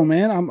keto,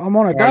 man. I'm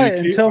on a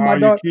diet until my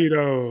daughter.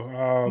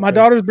 Keto. Okay. My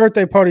daughter's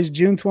birthday party is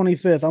June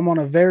 25th. I'm on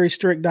a very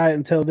strict diet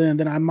until then.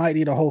 Then I might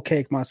eat a whole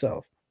cake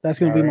myself. That's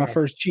going to be my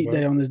first cheat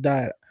day on this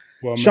diet.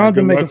 Well, Sean's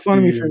been making fun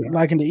of me for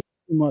liking to eat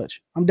too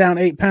much. I'm down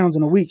 8 pounds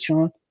in a week,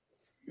 Sean.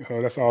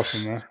 Oh, that's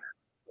awesome, man.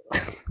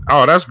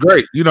 Oh, that's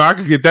great. I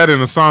could get that in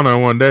the sauna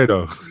in one day,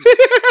 though.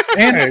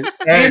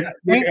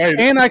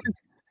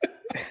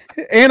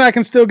 and I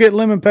can still get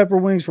lemon pepper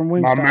wings from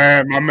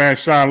Wingstop. My man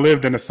Sean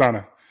lived in the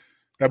sauna.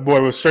 That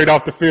boy was straight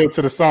off the field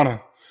to the sauna.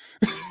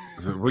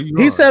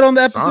 He said on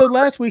the episode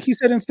last week, he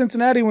said in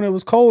Cincinnati when it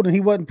was cold and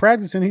he wasn't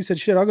practicing, he said,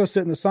 shit, I'll go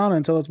sit in the sauna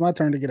until it's my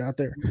turn to get out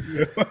there.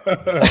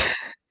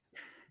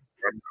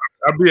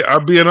 I'll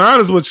be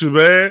honest with you,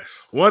 man.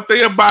 One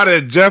thing about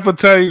it, Jeff will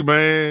tell you,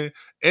 man,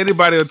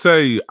 anybody will tell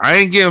you, I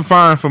ain't getting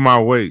fined for my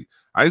weight.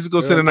 I used to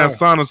go sit in that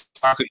sauna so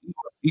I could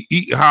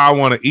eat how I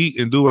want to eat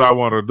and do what I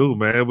want to do,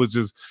 man.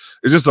 It's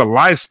just a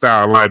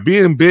lifestyle. Like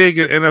being big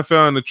in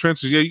NFL in the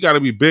trenches, you got to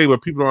be big,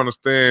 but people don't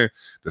understand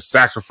the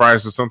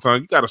sacrifices.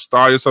 Sometimes you got to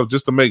starve yourself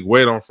just to make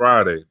weight on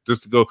Friday.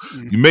 Just to go,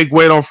 you make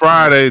weight on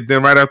Friday,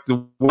 then right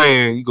after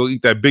weighing, you go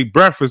eat that big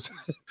breakfast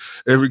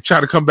and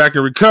try to come back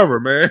and recover,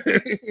 man.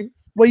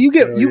 Well, you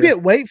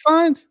get weight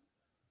fines?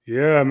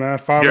 Yeah, man,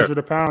 500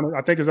 a pound.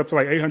 I think it's up to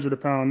like 800 a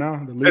pound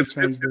now. The league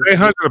changed it.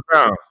 800 a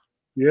pound.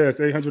 Yeah, it's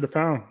 800 a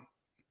pound.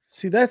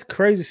 See, that's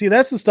crazy. See,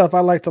 that's the stuff I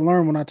like to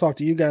learn when I talk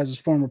to you guys as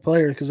former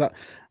players, because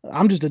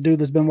I'm just a dude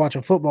that's been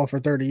watching football for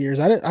 30 years.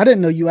 I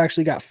didn't know you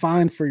actually got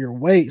fined for your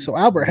weight. So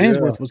Albert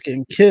Hainsworth was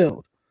getting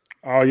killed.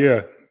 Oh,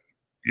 yeah.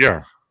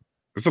 Yeah.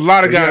 There's a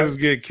lot of guys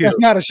that get killed. That's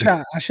not a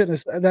shot. I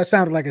shouldn't have. That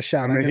sounded like a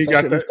shot. I mean, he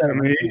got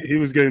that. He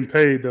was getting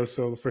paid, though.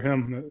 So for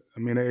him,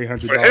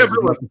 $800. For him,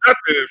 it was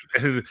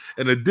nothing.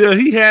 And the deal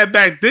he had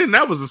back then,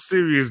 that was a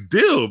serious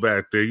deal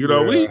back there.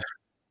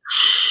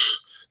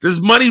 This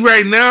money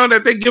right now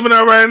that they're giving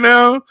out right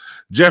now,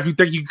 Jeff, you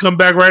think you can come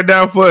back right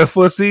now for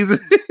a season?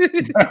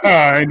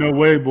 Ain't no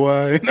way,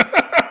 boy.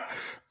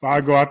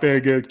 I go out there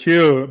and get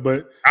killed,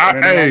 but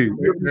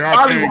I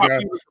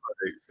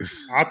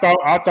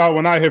thought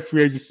when I hit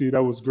free agency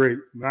that was great.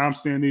 Now I'm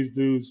seeing these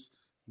dudes.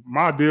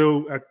 My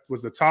deal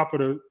was the top of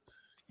the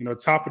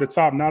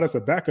top. Now that's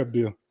a backup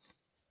deal.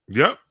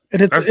 Yep,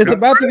 and it's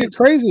about to get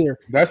crazier.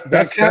 That's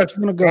 5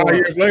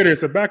 years later.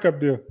 It's a backup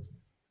deal.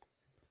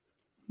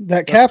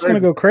 That cap's going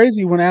to go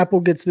crazy when Apple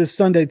gets this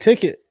Sunday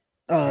ticket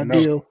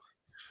deal.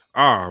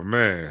 Oh,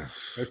 man.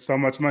 It's so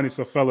much money.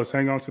 So, fellas,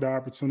 hang on to the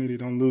opportunity.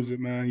 Don't lose it,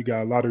 man. You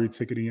got a lottery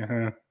ticket in your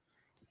hand.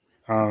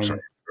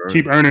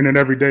 Keep earning it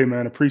every day,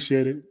 man.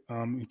 Appreciate it.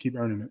 And keep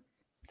earning it.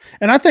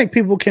 And I think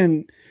people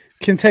can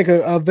take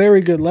a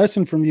very good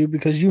lesson from you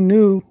because you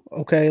knew,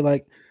 okay,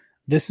 like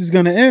this is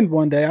going to end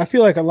one day. I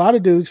feel like a lot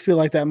of dudes feel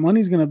like that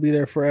money's going to be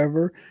there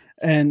forever.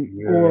 And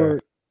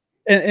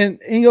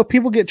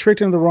people get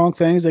tricked into the wrong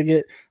things. They're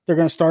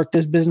going to start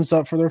this business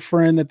up for their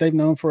friend that they've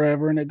known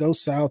forever and it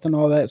goes south and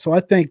all that. So I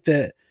think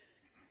that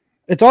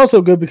it's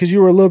also good because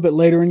you were a little bit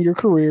later in your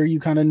career. You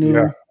kind of knew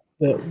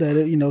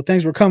that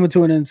things were coming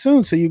to an end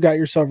soon. So you got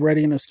yourself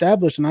ready and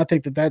established. And I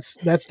think that's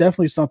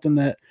definitely something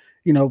that,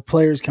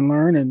 players can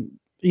learn. And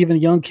even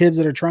young kids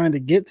that are trying to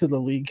get to the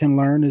league can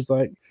learn is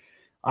like,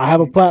 I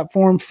have a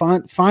platform,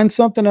 find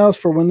something else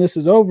for when this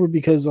is over,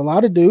 because a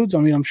lot of dudes, I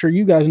mean, I'm sure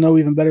you guys know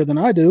even better than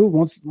I do.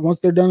 Once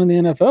they're done in the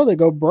NFL, they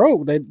go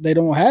broke. They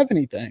don't have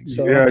anything.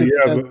 So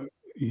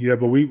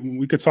but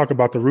we could talk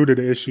about the root of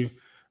the issue.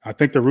 I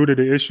think the root of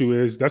the issue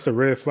is that's a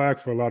red flag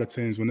for a lot of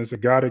teams. When there's a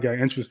guy that got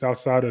interest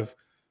outside of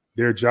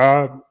their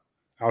job,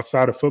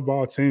 outside of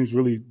football, teams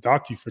really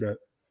dock you for that.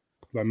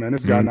 Like, man,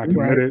 this guy not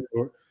committed,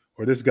 or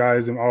this guy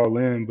isn't all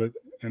in. But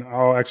in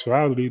all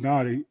actuality,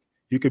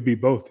 you could be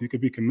both. You could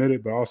be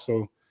committed, but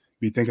also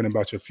be thinking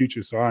about your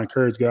future. So I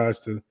encourage guys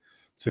to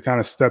kind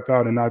of step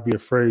out and not be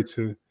afraid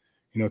to,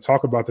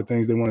 talk about the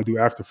things they want to do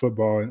after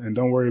football, and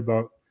don't worry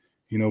about,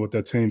 what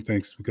their team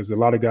thinks, because a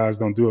lot of guys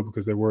don't do it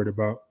because they're worried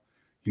about,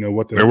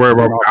 what they're worried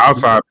about the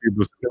outside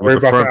people. They're worried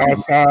about the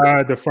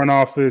outside, the front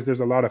office. There's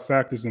a lot of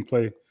factors in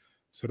play.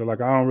 So they're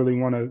like, I don't really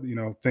want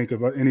to, think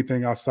of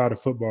anything outside of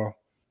football,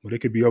 but it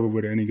could be over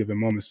with at any given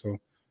moment. So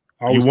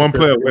you one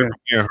player away from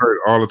getting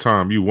hurt all the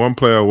time. You one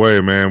player away,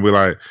 man.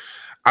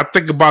 I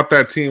think about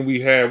that team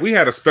we had. We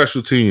had a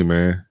special team,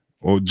 man.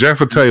 Well, Jeff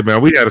will tell you,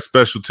 man, we had a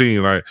special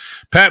team. Like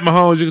Pat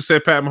Mahomes, you can say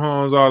Pat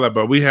Mahomes, all that,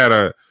 but we had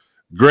a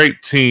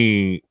great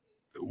team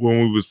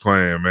when we was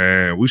playing,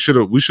 man. We should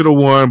have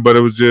won, but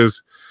it was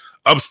just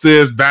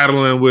upstairs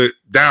battling with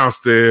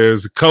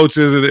downstairs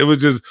coaches, and it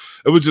was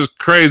just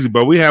crazy.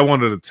 But we had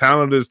one of the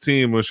talented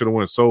teams and should have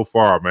went so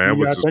far, man.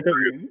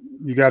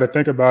 You got to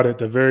think about it.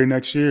 The very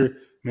next year,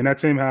 I mean, that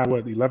team had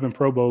 11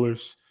 Pro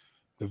Bowlers.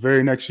 The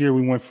very next year,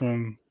 we went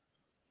from,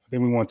 I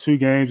think we won 2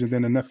 games, and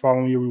then the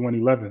following year we won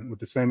 11 with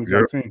the same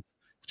exact team.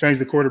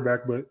 Changed the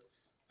quarterback, but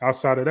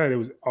outside of that, it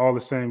was all the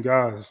same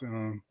guys.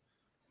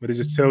 But it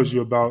just tells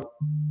you about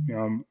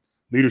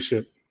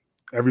leadership.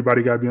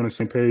 Everybody got to be on the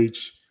same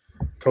page.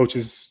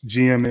 Coaches,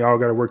 GM, they all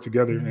got to work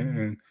together,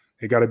 and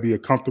they got to be a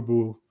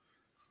comfortable,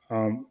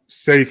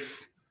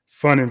 safe,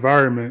 fun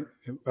environment.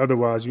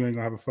 Otherwise, you ain't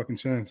gonna have a fucking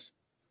chance.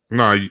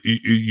 No,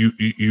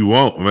 you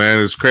won't,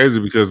 man. It's crazy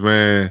because,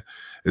 man,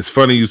 it's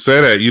funny you say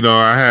that.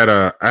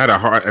 I had a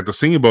heart at the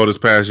Senior Bowl this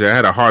past year. I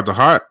had a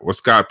heart-to-heart with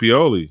Scott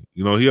Pioli.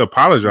 He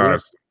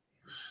apologized.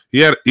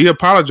 Yeah. He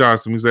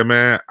apologized to me. He said,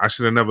 "Man, I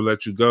should have never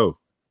let you go.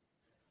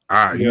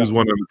 He was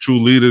one of the true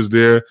leaders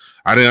there.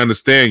 I didn't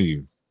understand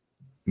you.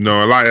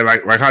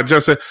 Like I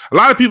just said, a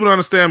lot of people don't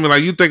understand me.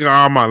 Like, you think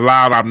I'm a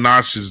loud,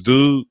 obnoxious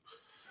dude,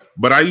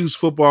 but I use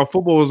football.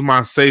 Football was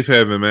my safe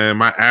haven, man.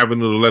 My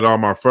avenue to let all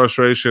my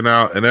frustration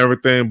out and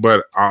everything.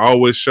 But I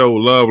always show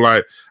love.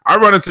 Like, I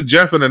run into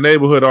Jeff in the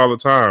neighborhood all the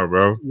time,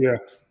 bro. Yeah,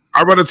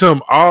 I run into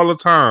him all the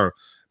time.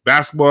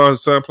 Basketball,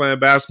 his son playing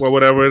basketball,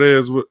 whatever it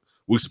is,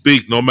 we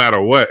speak no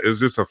matter what. It's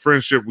just a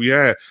friendship we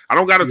had. I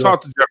don't got to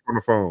talk to Jeff on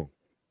the phone.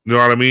 You know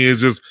what I mean?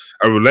 It's just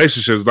a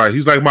relationship. It's like,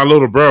 he's like my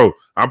little bro.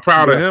 I'm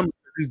proud of him.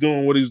 He's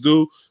doing what he's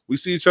doing. We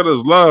see each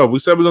other's love. We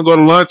said we're going to go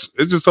to lunch.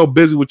 It's just so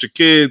busy with your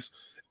kids.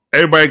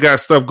 Everybody got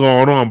stuff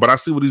going on, but I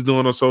see what he's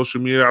doing on social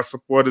media. I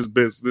support his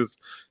business.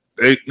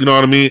 You know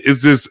what I mean? The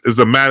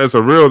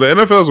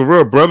NFL is a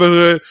real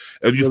brotherhood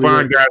if you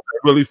find guys that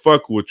really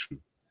fuck with you.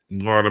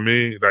 You know what I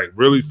mean? Like,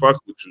 really fuck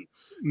with you.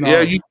 No.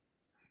 Yeah, you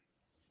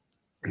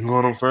know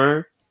what I'm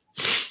saying?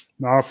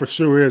 No, for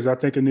sure is. I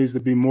think it needs to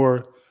be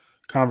more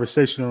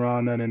conversation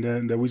around that, and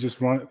then that we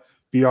just want to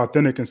be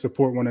authentic and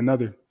support one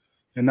another.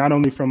 And not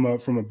only from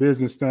a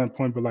business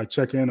standpoint, but like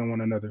check in on one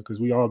another, because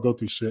we all go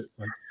through shit.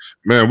 Like,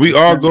 man, we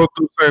all go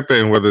through the same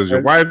thing, whether it's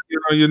your wife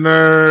getting on your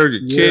nerve,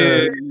 your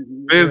kid,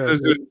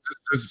 business,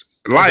 just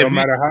life.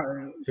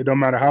 It don't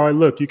matter how I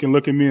look. You can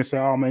look at me and say,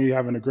 "Oh man, you're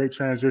having a great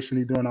transition.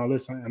 You're doing all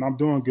this," and I'm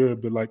doing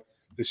good. But like,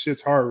 the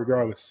shit's hard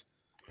regardless.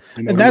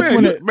 And that's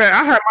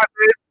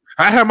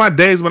I have my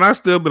days when I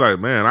still be like,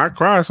 man, I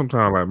cry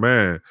sometimes. Like,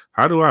 man,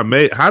 how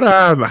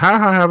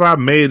have I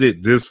made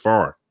it this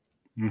far?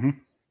 Mm-hmm.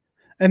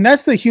 And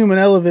that's the human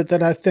element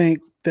that I think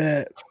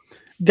that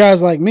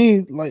guys like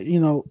me,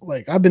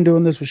 like I've been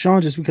doing this with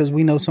Sean just because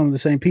we know some of the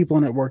same people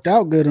and it worked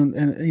out good,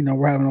 and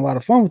we're having a lot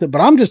of fun with it.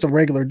 But I'm just a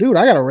regular dude.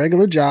 I got a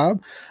regular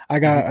job. I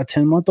got a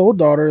 10-month-old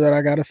daughter that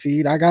I got to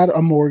feed. I got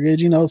a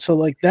mortgage, so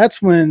like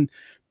that's when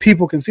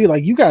people can see,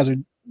 like, you guys are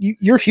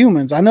you're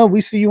humans. I know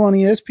we see you on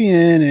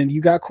ESPN and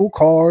you got cool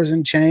cars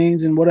and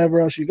chains and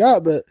whatever else you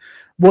got, but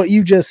what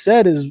you just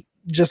said is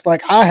just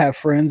like, I have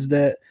friends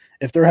that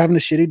if they're having a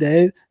shitty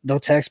day, they'll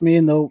text me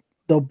and they'll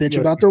bitch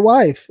about their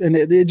wife, and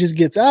it just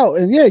gets out.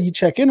 And yeah, you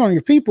check in on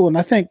your people. And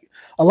I think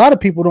a lot of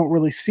people don't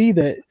really see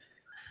that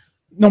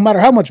no matter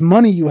how much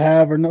money you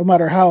have or no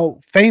matter how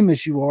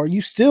famous you are,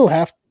 you still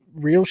have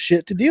real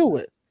shit to deal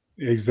with.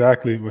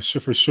 Exactly. Well,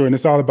 for sure. And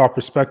it's all about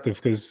perspective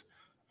because,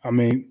 I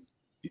mean,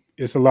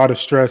 it's a lot of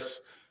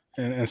stress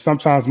and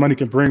sometimes money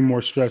can bring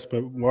more stress.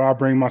 But where I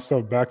bring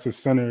myself back to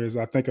center is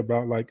I think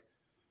about like,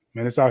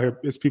 man,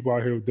 it's people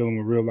out here dealing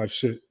with real life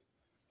shit.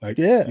 Like,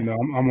 yeah, I'm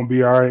going to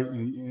be all right.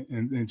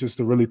 And just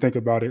to really think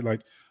about it,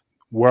 like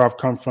where I've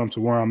come from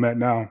to where I'm at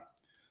now,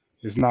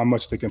 there's not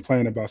much to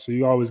complain about. So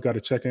you always got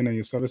to check in on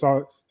yourself.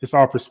 It's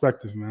all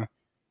perspective, man.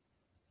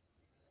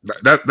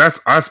 That's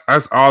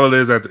all it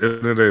is at the end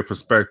of the day,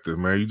 perspective,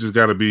 man. You just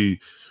got to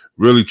be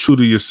really true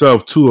to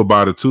yourself too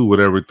about it too,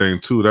 with everything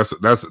too.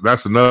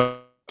 That's another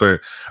thing.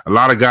 A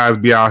lot of guys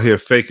be out here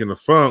faking the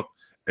funk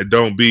and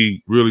don't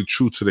be really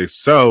true to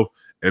themselves,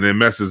 and it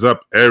messes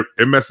up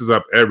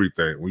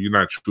everything when you're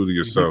not true to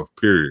yourself.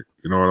 Period.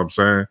 You know what I'm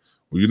saying?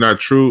 When you're not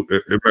true,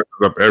 it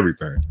messes up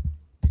everything.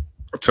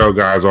 I tell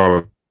guys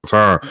all the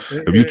time,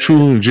 if you're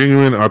true and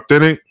genuine,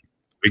 authentic,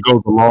 it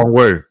goes a long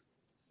way.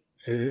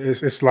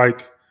 It's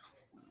like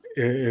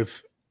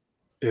if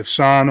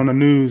Sean on the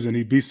news and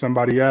he beats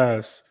somebody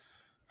ass,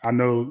 I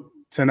know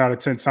 10 out of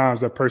 10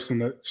 times that person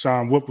that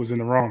Sean whooped was in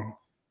the wrong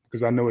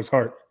because I know his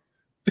heart.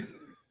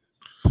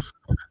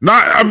 No,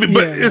 I mean,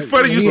 but it's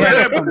funny you say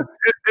that. But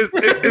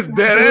it's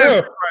dead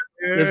ass.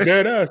 It's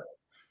dead ass.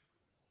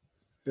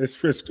 It's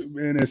frisk,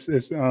 man.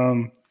 It's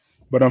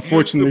but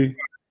unfortunately,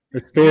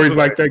 it's stories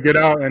like that get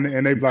out and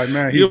they be like,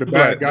 man, he's the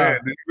bad guy.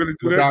 Really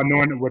without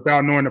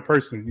knowing the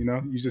person,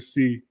 you just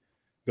see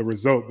the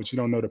result, but you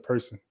don't know the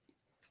person.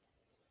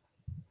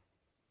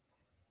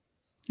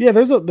 Yeah,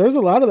 there's a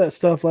lot of that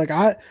stuff. Like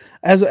I,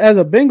 as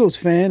a Bengals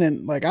fan,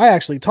 and like I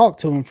actually talk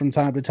to him from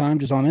time to time,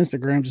 just on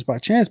Instagram, just by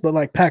chance. But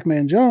like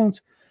Pac-Man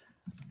Jones,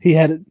 he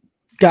had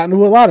gotten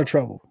into a lot of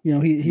trouble.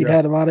 He'd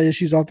had a lot of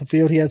issues off the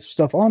field. He had some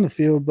stuff on the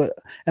field,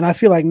 and I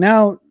feel like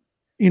now,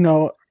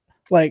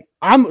 like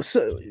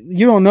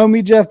you don't know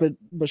me, Jeff,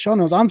 but Sean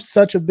knows I'm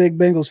such a big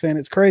Bengals fan.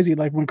 It's crazy.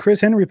 Like when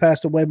Chris Henry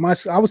passed away,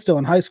 I was still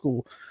in high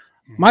school.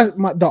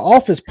 The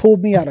office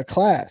pulled me out of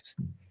class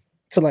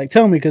to like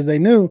tell me because they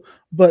knew.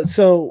 But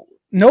so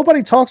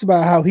nobody talks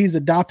about how he's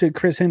adopted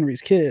Chris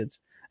Henry's kids,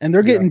 and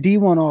they're getting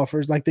D1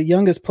 offers, like the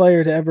youngest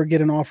player to ever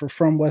get an offer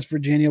from West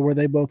Virginia, where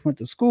they both went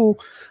to school.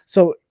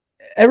 So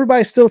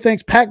everybody still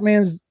thinks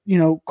Pac-Man's,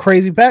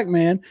 crazy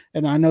Pac-Man.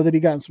 And I know that he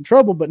got in some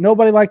trouble, but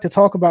nobody liked to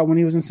talk about when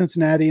he was in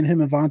Cincinnati and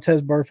him and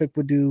Vontaze Burfict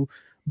would do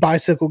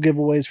bicycle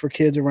giveaways for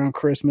kids around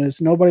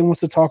Christmas. Nobody wants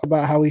to talk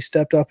about how he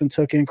stepped up and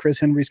took in Chris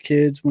Henry's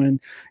kids when,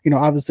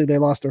 obviously they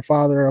lost their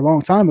father a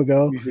long time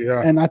ago.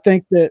 Yeah. And I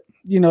think that,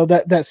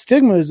 that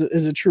stigma is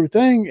a true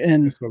thing.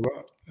 And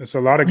it's a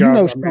lot of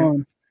guys,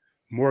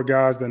 more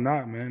guys than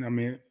not, man. I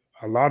mean,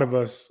 a lot of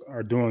us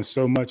are doing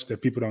so much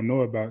that people don't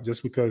know about.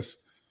 Just because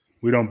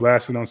we don't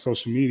blast it on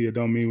social media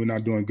don't mean we're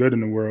not doing good in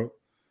the world.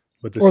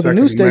 But the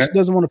news station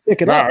doesn't want to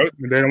pick it up.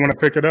 They don't want to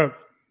pick it up.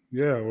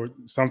 Yeah, or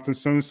something.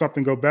 Soon as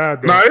something go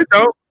bad, no, they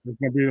don't. It's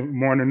gonna be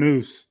more in the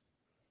news.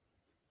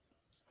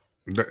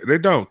 They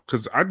don't,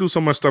 because I do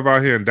so much stuff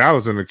out here in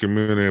Dallas in the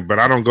community, but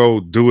I don't go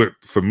do it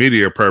for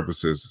media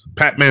purposes.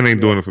 Pac-Man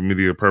ain't doing it for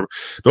media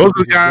purpose. Those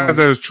are the guys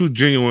that is true,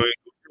 genuine.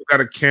 You got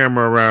a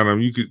camera around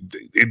them.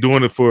 They're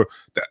doing it for.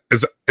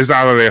 It's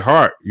out of their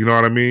heart. You know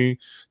what I mean?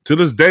 To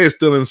this day, it's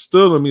still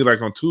instilled in me,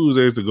 like on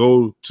Tuesdays, to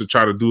go to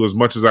try to do as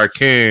much as I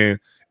can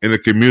in the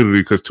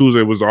community, because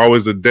Tuesday was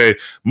always a day.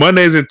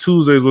 Mondays and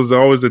Tuesdays was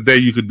always the day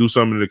you could do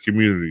something in the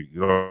community. You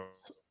know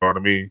what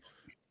I mean?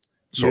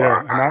 So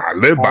I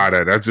live by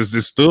that. That's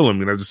just still in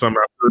me. That's just something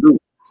I have to do.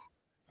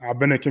 I've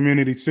been in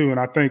community too, and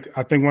I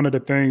think one of the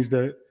things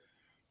that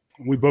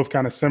we both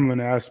kind of similar in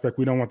the aspect,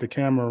 we don't want the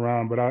camera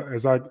around. But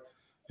as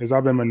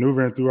I've been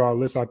maneuvering through all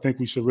this, I think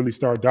we should really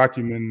start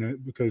documenting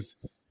it because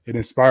it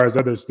inspires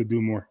others to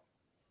do more.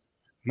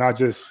 Not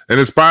just it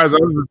inspires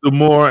others to do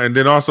more, and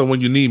then also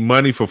when you need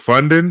money for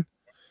funding,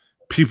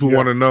 people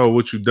want to know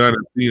what you've done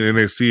and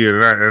they see it,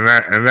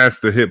 and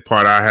that's the hit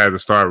part I had to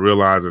start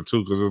realizing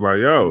too, because it's like,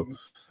 yo,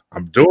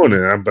 I'm doing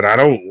it, but I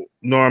don't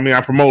know. I mean,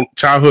 I promote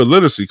childhood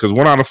literacy because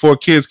 1 out of 4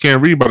 kids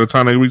can't read by the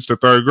time they reach the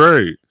 3rd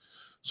grade.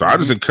 So I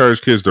just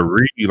encourage kids to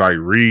read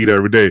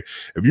every day.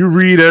 If you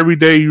read every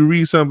day, you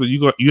read something,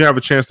 you have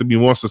a chance to be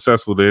more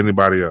successful than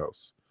anybody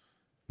else.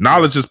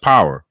 Knowledge is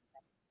power.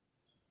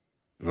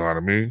 You know what I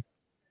mean?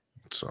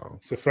 So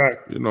it's a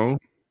fact,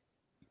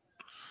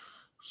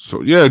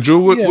 So yeah,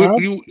 Drew, I know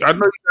you got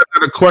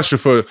a question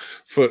for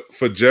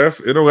Jeff.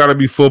 It don't got to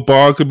be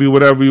football; it could be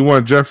whatever you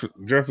want. Jeff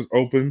is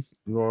open.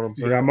 You know what I'm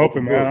saying? Yeah, I'm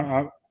open,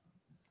 man.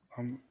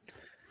 I'm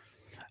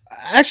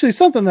actually,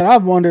 something that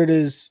I've wondered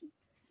is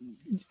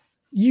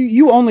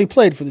you only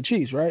played for the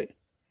Chiefs, right?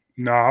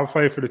 No, I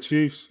played for the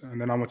Chiefs,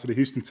 and then I went to the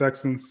Houston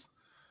Texans,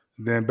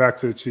 then back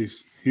to the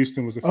Chiefs.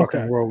 Houston was a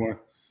fucking whirlwind.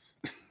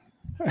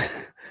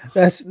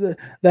 That's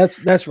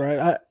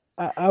right.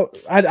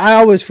 I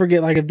always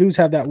forget, like if dudes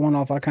have that one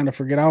off, I kind of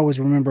forget. I always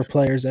remember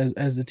players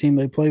as the team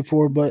they play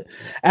for. But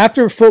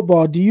after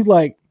football, do you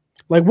like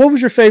what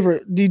was your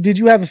favorite? Did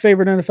you have a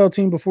favorite NFL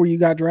team before you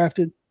got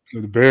drafted?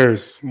 The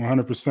Bears,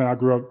 100%. I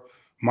grew up.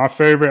 My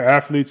favorite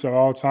athletes of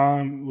all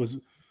time was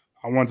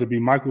I wanted to be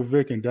Michael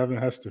Vick and Devin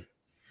Hester.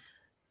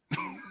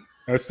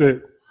 That's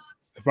it.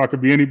 If I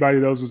could be anybody,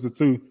 those was the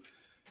two.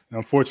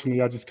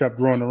 Unfortunately, I just kept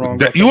growing the wrong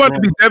way. You want to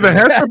be Devin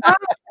Hester, bro?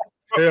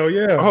 Hell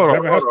yeah. Hold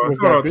Devin Hester was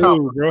that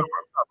dude, bro.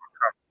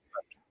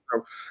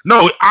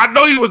 No, I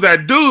know he was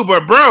that dude,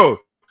 but bro,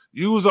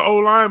 you was an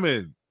old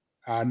lineman.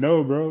 I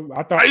know, bro.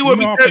 I thought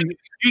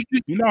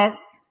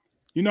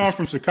I'm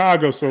from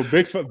Chicago, so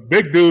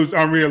big dudes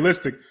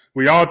unrealistic.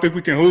 We all think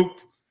we can hoop.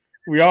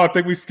 We all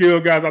think we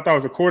skilled guys. I thought I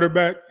was a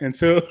quarterback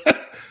until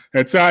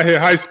I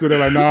hit high school. They're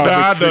like, nah,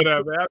 I know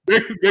that,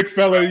 man. Big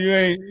fella, you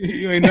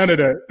ain't none of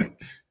that.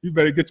 You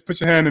better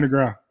put your hand in the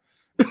ground.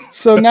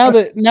 So now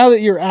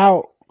that you're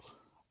out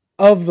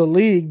of the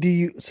league,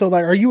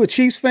 are you a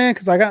Chiefs fan?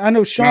 Because I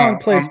know Sean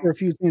played for a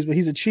few teams, but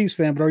he's a Chiefs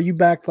fan. But are you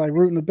back to like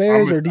rooting the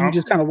Bears, or do you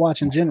just kind of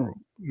watch in general?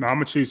 No,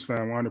 I'm a Chiefs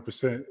fan,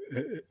 100%,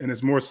 and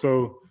it's more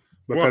so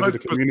because of the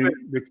community,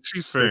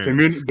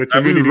 the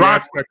community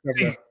aspect of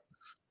that.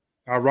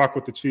 I rock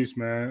with the Chiefs,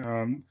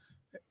 man,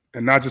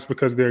 and not just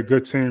because they're a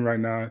good team right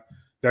now.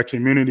 That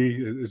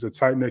community is a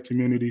tight-knit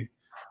community.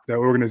 That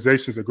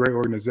organization is a great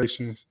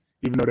organization.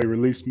 Even though they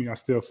released me, I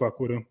still fuck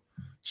with them.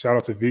 Shout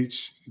out to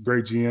Veach,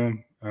 great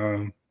GM.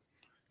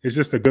 It's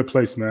just a good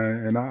place,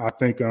 man. And I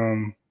think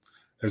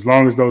as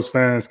long as those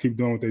fans keep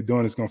doing what they're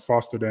doing, it's going to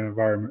foster that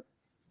environment.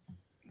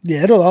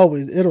 Yeah, it'll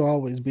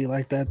always be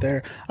like that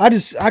there.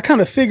 I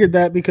kind of figured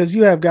that because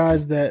you have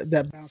guys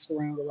that bounce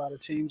around a lot of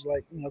teams,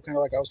 like, kind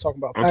of like I was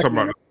talking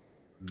about.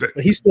 But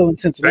he's still in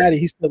Cincinnati.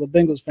 He's still a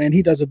Bengals fan.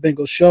 He does a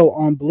Bengals show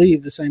on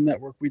Believe, the same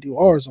network we do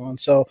ours on.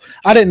 So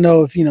I didn't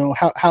know if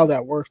how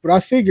that works, but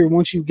I figured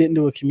once you get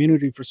into a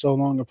community for so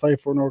long and play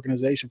for an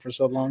organization for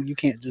so long, you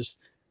can't just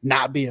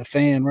not be a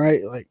fan,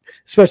 right? Like,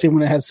 especially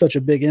when it had such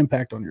a big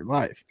impact on your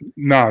life.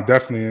 No,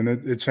 definitely, and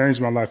it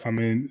changed my life. I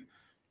mean,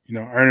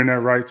 earning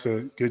that right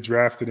to get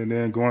drafted and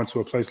then going to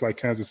a place like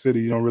Kansas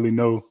City, you don't really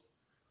know.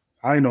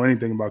 I didn't know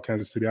anything about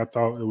Kansas City. I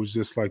thought it was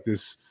just like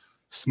this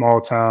small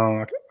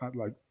town,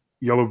 like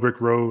Yellow Brick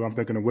Road. I'm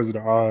thinking of Wizard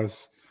of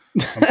Oz.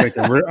 I'm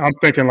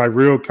thinking like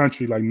real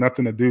country, like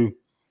nothing to do.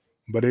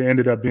 But it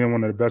ended up being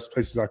one of the best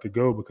places I could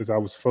go because I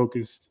was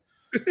focused.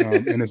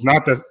 And it's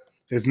not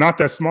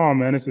that small,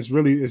 man.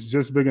 It's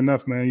just big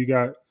enough, man. You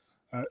got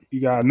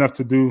enough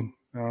to do.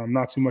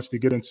 Not too much to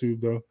get into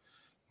though,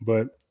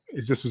 but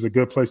it just was a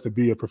good place to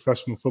be a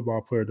professional football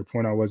player. The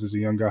point I was as a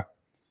young guy.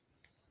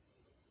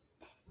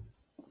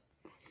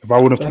 If I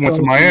would have went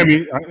to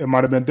Miami, it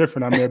might have been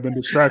different. I may have been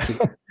distracted.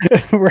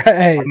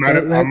 Right.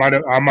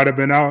 I might have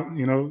been out,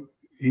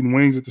 eating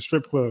wings at the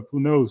strip club. Who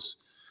knows?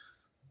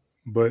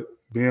 But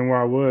being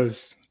where I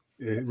was,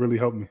 it really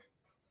helped me.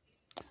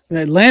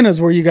 Atlanta's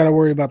where you got to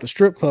worry about the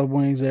strip club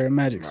wings there in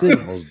Magic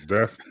City. Most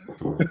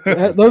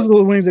definitely. Those are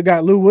the wings that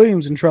got Lou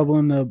Williams in trouble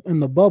in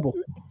the bubble.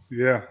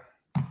 Yeah.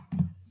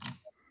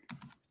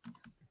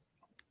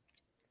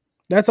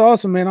 That's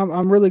awesome, man.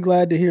 I'm really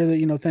glad to hear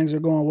that things are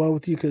going well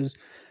with you, because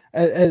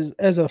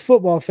as a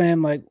football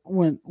fan, like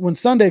when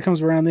Sunday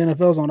comes around, the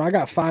NFL's on. I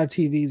got 5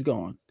 TVs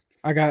going.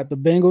 I got the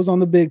Bengals on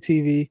the big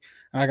TV.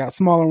 I got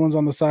smaller ones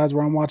on the sides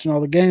where I'm watching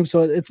all the games.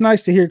 So it's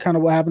nice to hear kind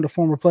of what happened to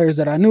former players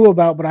that I knew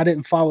about, but I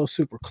didn't follow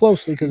super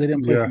closely because they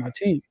didn't play for my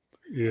team.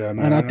 Yeah,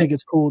 man. And I think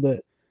it's cool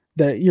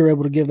that you're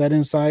able to give that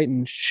insight,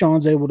 and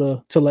Sean's able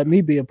to let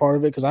me be a part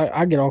of it, because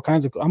I get all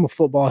kinds of. I'm a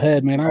football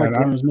head, man. I like to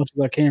learn as much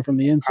as I can from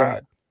the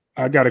inside.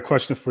 I got a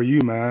question for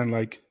you, man.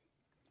 Like,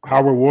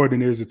 how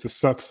rewarding is it to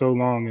suck so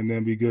long and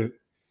then be good?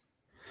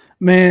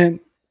 Man,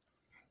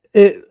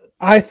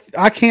 I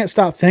can't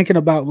stop thinking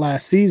about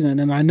last season,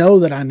 and I know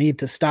that I need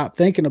to stop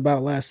thinking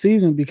about last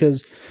season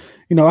because,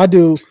 I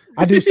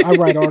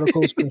write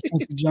articles for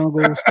Sense of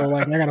Jungle, so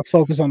like I got to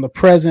focus on the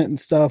present and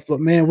stuff. But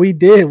man,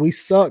 we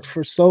sucked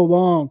for so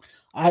long.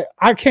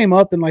 I came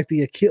up in like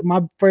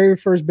my very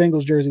first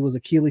Bengals jersey was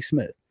Achilles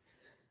Smith.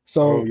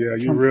 So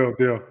you real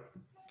deal.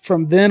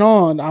 From then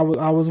on, I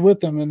was with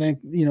them, and then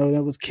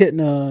that was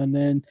Kitna, and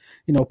then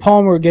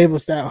Palmer gave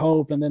us that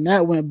hope, and then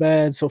that went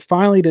bad. So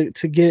finally,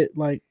 to get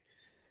like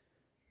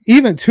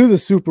even to the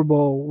Super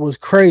Bowl was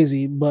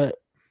crazy. But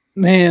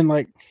man,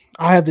 like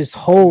I have this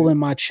hole in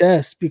my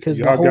chest because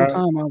y'all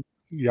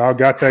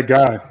got that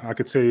guy. I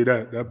could tell you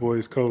that boy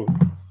is cold.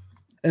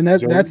 And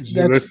that's what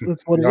y'all it is.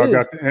 Y'all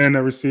got the end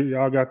of receipt.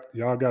 Y'all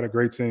got a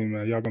great team,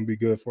 man. Y'all gonna be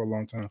good for a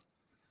long time.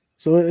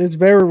 So it's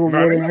very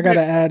rewarding. I got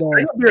to add.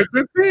 They're gonna be a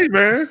good team,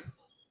 man.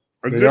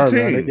 A good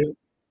team.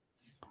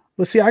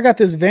 But see, I got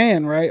this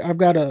van, right? I've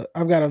got a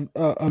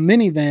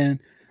minivan,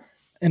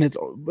 and it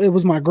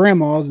was my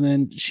grandma's, and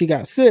then she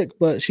got sick,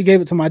 but she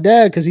gave it to my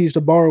dad because he used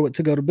to borrow it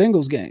to go to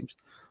Bengals games.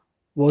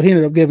 Well, he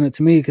ended up giving it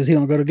to me because he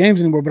don't go to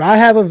games anymore. But I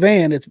have a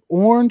van. It's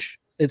orange.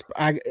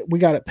 We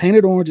got it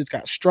painted orange. It's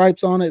got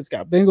stripes on it. It's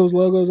got Bengals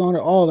logos on it,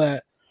 all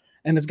that,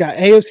 and it's got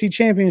AFC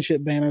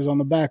Championship banners on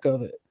the back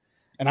of it.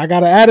 and I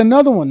got to add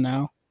another one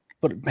now.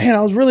 But man,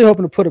 I was really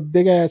hoping to put a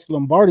big ass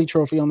Lombardi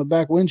trophy on the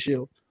back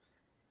windshield.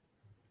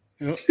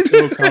 It'll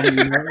come,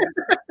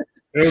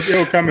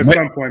 it'll come at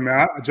some point,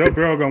 man. Joe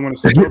Burrow's gonna win a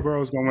Super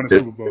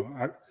Bowl.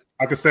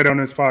 I can say that on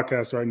this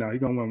podcast right now.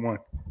 He's gonna win one.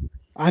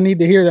 I need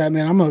to hear that,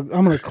 man. I'm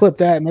gonna clip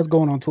that, and that's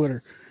going on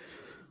Twitter.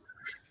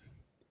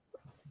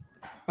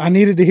 I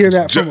needed to hear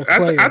that from a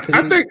player. I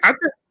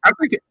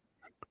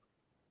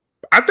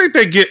think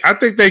they get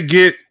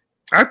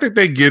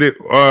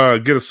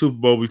it. Get a Super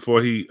Bowl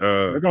before he.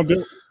 They're gonna get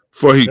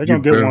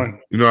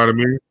one. You know what I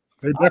mean?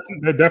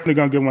 They're definitely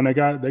gonna get one.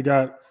 They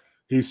got.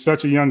 He's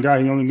such a young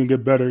guy. He only gonna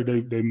get better.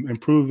 They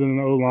improved in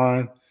the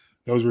O-line.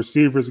 Those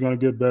receivers are gonna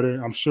get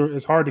better. I'm sure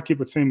it's hard to keep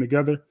a team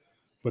together,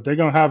 but they're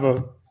gonna have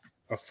a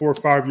 4 or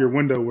 5 year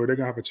window where they're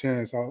gonna have a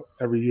chance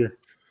every year.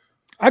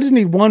 I just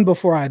need one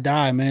before I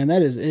die, man.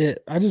 That is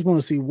it. I just want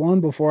to see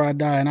one before I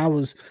die. And I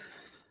was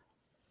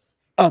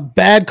a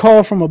bad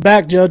call from a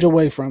back judge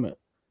away from it.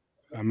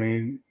 I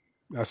mean,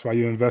 that's why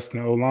you invest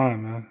in the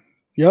O-line, man.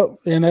 Yep.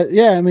 And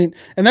and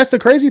that's the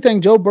crazy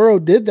thing. Joe Burrow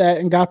did that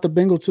and got the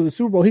Bengals to the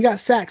Super Bowl. He got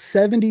sacked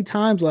 70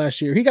 times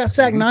last year. He got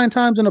sacked 9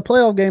 times in a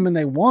playoff game and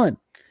they won.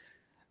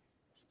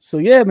 So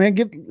yeah, man,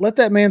 let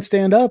that man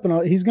stand up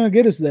and he's going to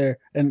get us there.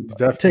 And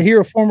to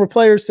hear a former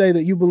player say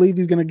that you believe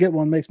he's going to get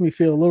one makes me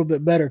feel a little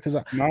bit better because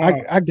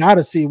I got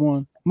to see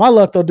one. My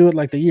luck, they'll do it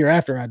like the year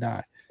after I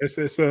die. It's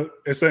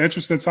an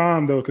interesting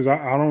time though because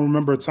I don't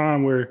remember a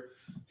time where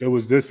it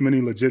was this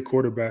many legit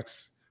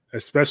quarterbacks,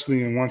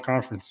 especially in one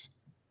conference.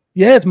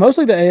 Yeah, it's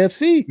mostly the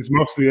AFC. It's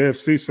mostly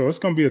AFC, so it's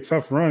going to be a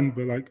tough run.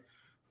 But, like,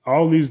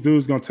 all these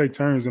dudes going to take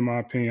turns, in my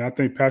opinion. I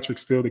think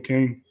Patrick's still the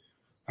king.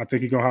 I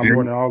think he's going to have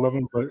more than all of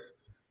them. But,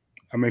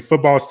 I mean,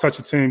 football is such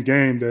a team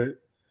game that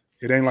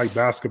it ain't like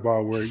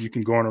basketball where you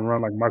can go on a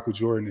run like Michael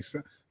Jordan. I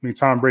mean,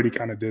 Tom Brady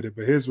kind of did it,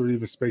 but his were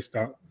even spaced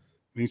out.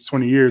 I mean, he's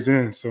 20 years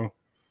in, so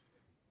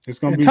it's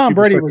going to be. Tom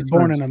Brady was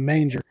born in a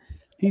manger.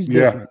 He's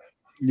different.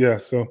 Yeah.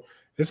 So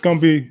it's going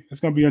to be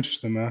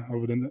interesting, man,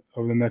 over the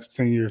next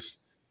 10 years.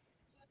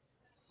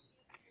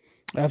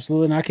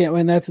 Absolutely. And I can't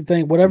win. That's the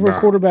thing. Whatever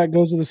quarterback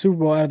goes to the Super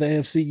Bowl out of the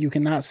AFC, you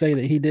cannot say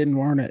that he didn't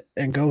earn it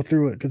and go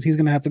through it because he's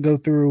going to have to go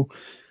through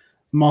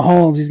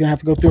Mahomes. He's going to have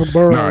to go through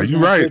Burrow. Nah,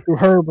 you're right. Through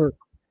Herbert.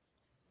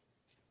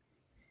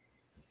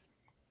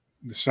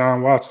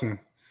 Deshaun Watson.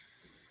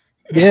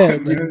 Yeah,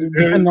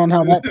 depending on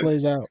how that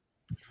plays out.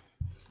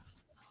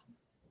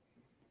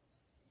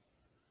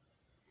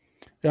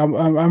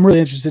 I'm really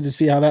interested to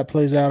see how that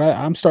plays out.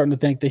 I'm starting to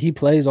think that he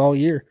plays all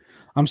year.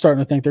 I'm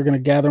starting to think they're going to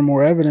gather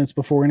more evidence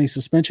before any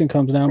suspension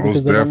comes down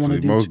because they don't want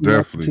to do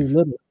too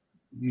little.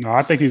 No,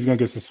 I think he's going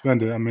to get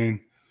suspended. I mean,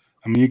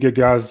 you get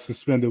guys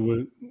suspended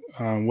with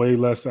way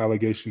less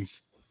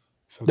allegations.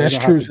 So that's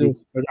true too.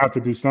 They have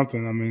to do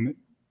something. I mean,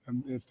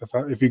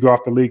 if you go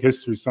off the league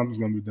history, something's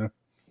going to be done.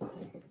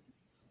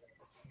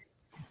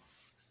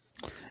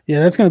 Yeah,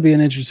 that's going to be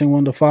an interesting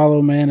one to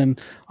follow, man. And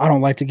I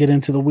don't like to get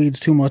into the weeds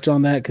too much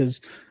on that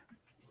because.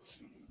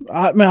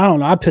 I don't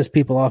know. I piss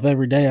people off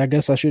every day. I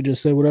guess I should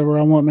just say whatever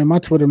I want, man. My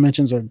Twitter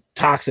mentions are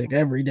toxic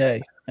every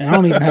day, and I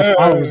don't even have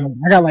followers.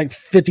 I got like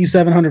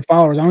 5,700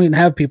 followers. I don't even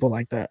have people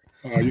like that.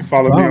 You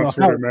follow me on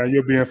Twitter, man.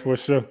 You'll be in for a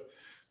show.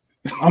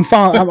 I'm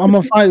fine. I'm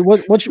gonna find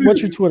what's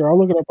your Twitter? I'll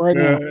look it up right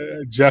now.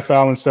 Jeff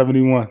Allen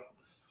 71.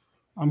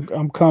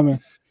 I'm coming.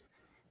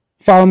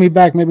 Follow me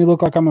back. Make me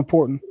look like I'm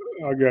important.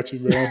 I got you,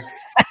 man.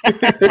 He's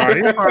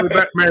probably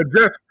back, man.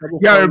 Jeff, you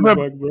gotta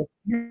remember.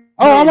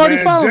 I'm already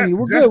following you.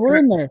 We're good. We're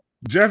in there.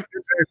 Jeff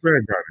interacts with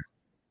everybody.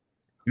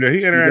 Yeah,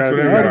 he interacts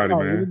with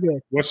everybody,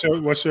 man. What's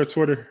your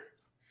Twitter?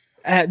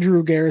 At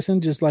Drew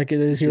Garrison, just like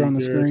it is here on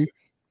the screen.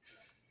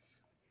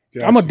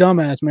 Gotcha. I'm a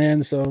dumbass,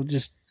 man, so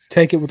just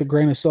take it with a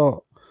grain of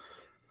salt.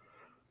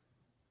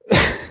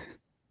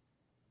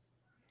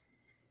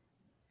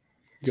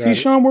 See,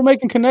 Sean, we're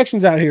making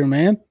connections out here,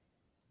 man.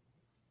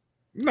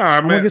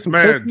 Nah, man,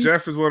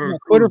 Jeff is one of the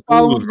Twitter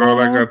followers, bro.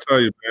 Like I tell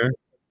you, man.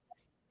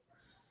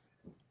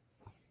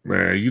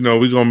 Man, you know,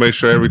 we're going to make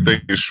sure everything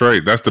is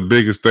straight. That's the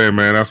biggest thing,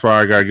 man. That's why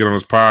I got to get on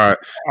this pod.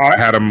 I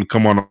had him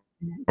come on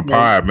a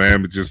pod,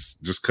 man, but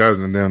just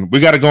cousin. And then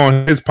we got to go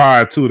on his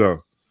pod, too,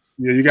 though.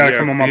 Yeah, you got to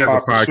come on my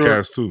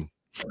podcast, too.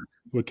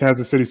 With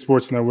Kansas City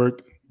Sports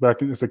Network.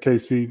 It's a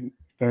KC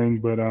thing.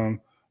 But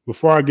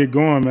before I get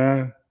going,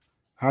 man,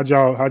 how'd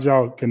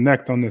y'all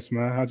connect on this,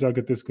 man? How'd y'all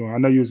get this going? I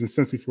know you was in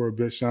Cincy for a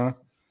bit, Sean.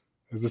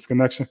 Is this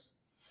connection?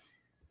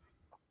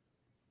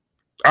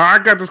 I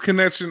got this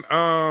connection.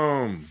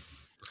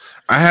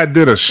 I had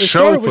did a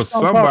show for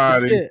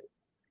somebody.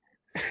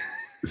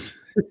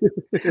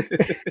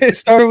 It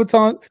started with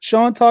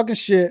Sean talking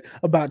shit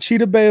about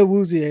Cheetah Bay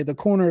Awuzie, the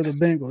corner of the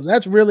Bengals.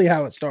 That's really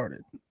how it started.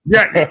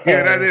 Yeah,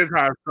 that is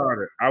how it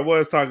started. I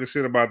was talking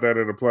shit about that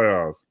in the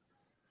playoffs.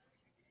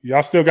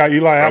 Y'all still got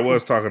Eli Apple? I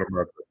was talking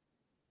about that.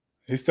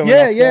 He's still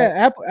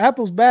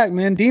Apple's back,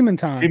 man. Demon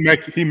time.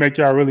 He make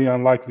y'all really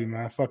unlikely,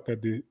 man. Fuck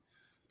that dude.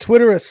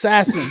 Twitter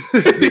assassin.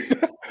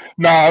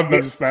 Nah, I'm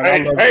not just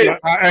fan.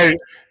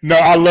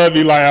 I love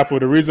Eli Apple.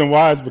 The reason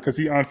why is because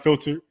he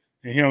unfiltered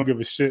and he don't give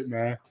a shit,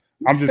 man.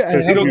 I'm just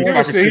pissed. He don't give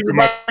a shit. He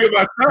reminds me of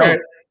myself.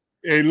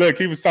 Hey, look,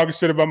 he was talking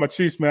shit about my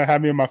Chiefs, man.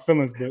 Had me in my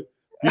feelings, but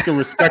you can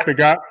respect the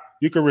guy.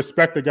 You can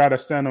respect the guy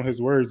that stand on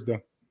his words, though.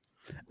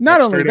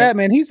 Not only that,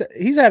 man, he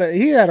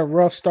had a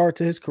rough start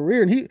to his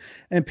career,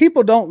 and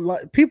people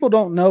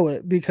don't know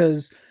it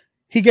because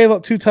he gave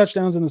up 2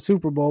 touchdowns in the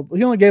Super Bowl, but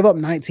he only gave up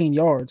 19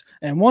 yards,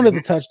 and one of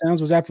the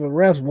touchdowns was after the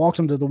refs walked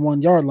him to the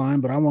 1 yard line.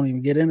 But I won't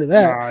even get into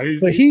that.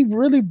 But he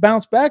really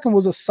bounced back and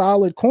was a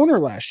solid corner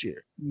last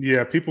year.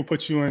 Yeah, people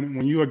put you in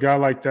when you're a guy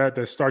like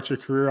that starts your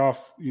career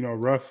off,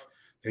 rough.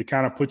 They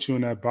kind of put you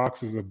in that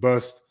box as a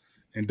bust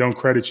and don't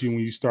credit you when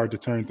you start to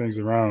turn things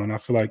around. And I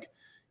feel like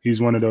he's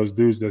one of those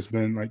dudes that's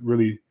been like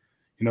really,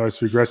 has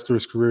regressed through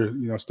his career,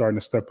 starting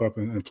to step up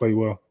and play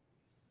well.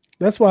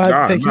 That's why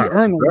I think he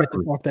earned the right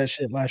to talk that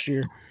shit last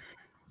year.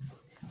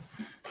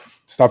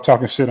 Stop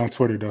talking shit on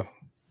Twitter, though,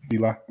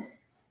 Eli.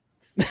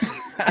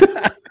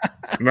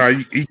 No,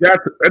 you got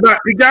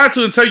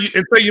to until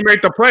you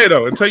make the play,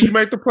 though. Until you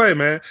make the play,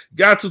 man. You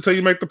got to until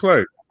you make the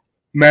play.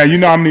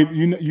 Man,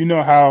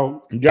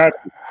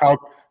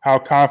 how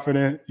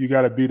confident you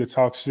got to be to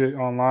talk shit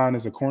online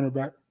as a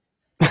cornerback.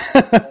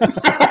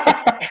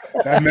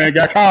 That man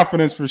got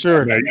confidence for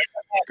sure.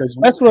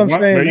 That's what I'm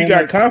saying. Man, you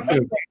got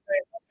confidence.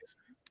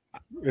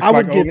 I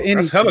would give anything.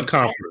 That's hella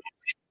confident.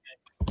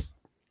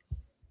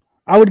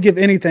 I would give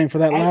anything for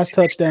that last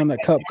touchdown that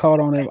Kupp caught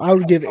on him. I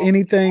would give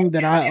anything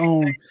that I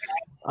own.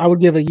 I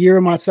would give a year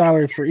of my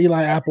salary for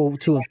Eli Apple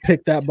to have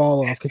picked that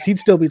ball off because he'd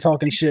still be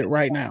talking shit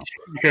right now.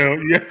 Hell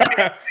yeah.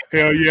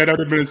 That would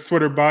have been his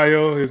Twitter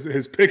bio,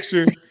 his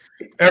picture,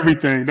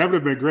 everything. That would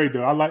have been great,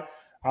 though.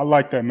 I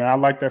like that, man. I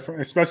like that,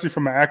 especially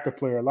from an active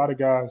player. A lot of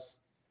guys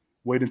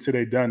wait until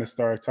they're done and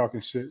start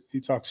talking shit. He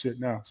talks shit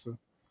now, so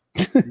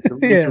you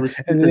can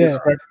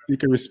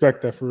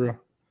respect that for real.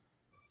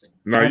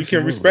 No, absolutely. You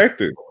can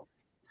respect it.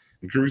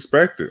 You can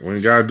respect it when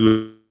you gotta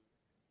do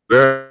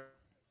that.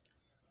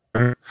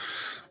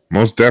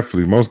 Most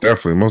definitely,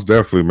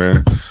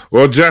 man.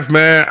 Well, Jeff,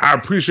 man, I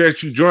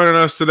appreciate you joining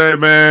us today,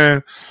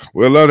 man.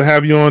 We'd love to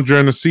have you on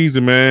during the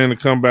season, man, to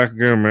come back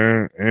again,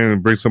 man,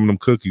 and bring some of them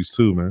cookies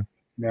too, man.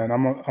 Man,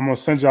 I'm gonna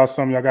send y'all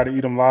some. Y'all got to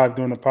eat them live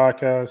during the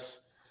podcast.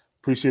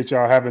 Appreciate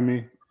y'all having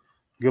me.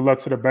 Good luck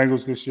to the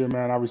Bengals this year,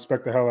 man. I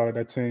respect the hell out of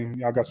that team.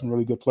 Y'all got some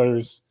really good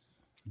players.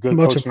 Good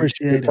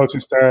coaching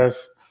staff.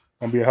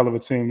 Gonna be a hell of a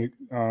team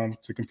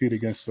to compete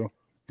against. So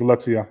good luck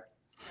to y'all.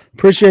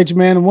 Appreciate you,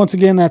 man. And once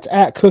again, that's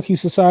at Cookie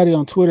Society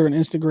on Twitter and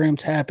Instagram.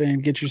 Tap in,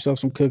 get yourself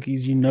some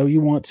cookies. You know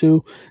you want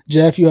to.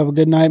 Jeff, you have a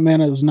good night,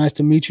 man. It was nice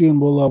to meet you,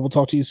 and we'll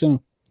talk to you soon.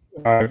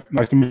 All right,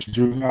 nice to meet you,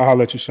 Drew. I'll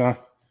holler at you, Sean.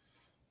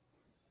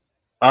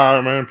 All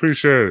right, man.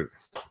 Appreciate it.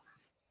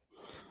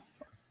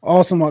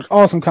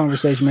 Awesome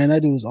conversation, man.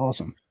 That dude was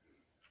awesome.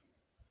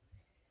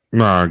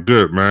 Nah,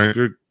 good, man.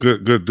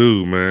 Good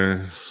dude,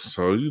 man.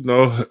 So,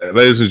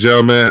 ladies and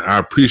gentlemen, I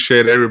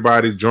appreciate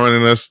everybody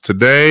joining us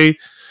today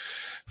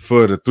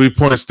for the 3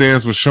 Point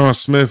Stands with Sean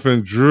Smith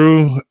and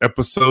Drew,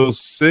 episode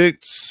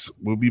 6.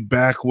 We'll be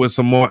back with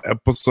some more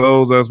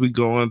episodes as we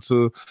go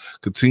into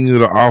continue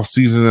the off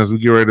season as we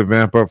get ready to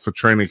vamp up for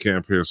training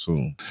camp here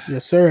soon.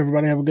 Yes, sir.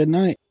 Everybody have a good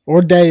night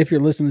or day if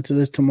you're listening to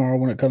this tomorrow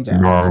when it comes out.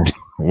 No,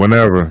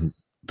 whenever.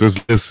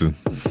 Just listen.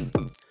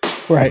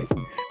 Right.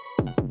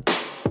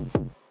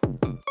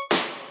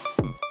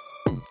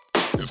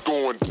 It's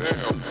going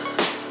down.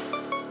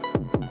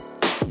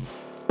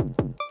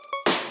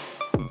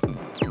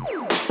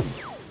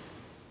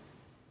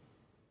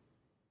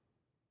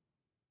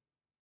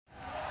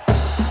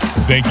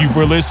 Thank you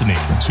for listening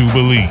to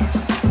Believe.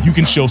 You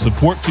can show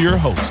support to your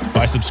host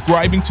by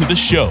subscribing to the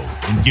show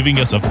and giving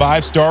us a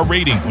 5-star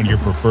rating on your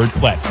preferred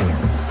platform.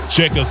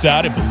 Check us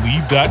out at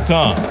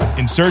Believe.com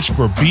and search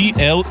for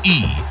BLEAV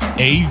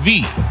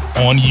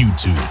on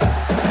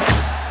YouTube.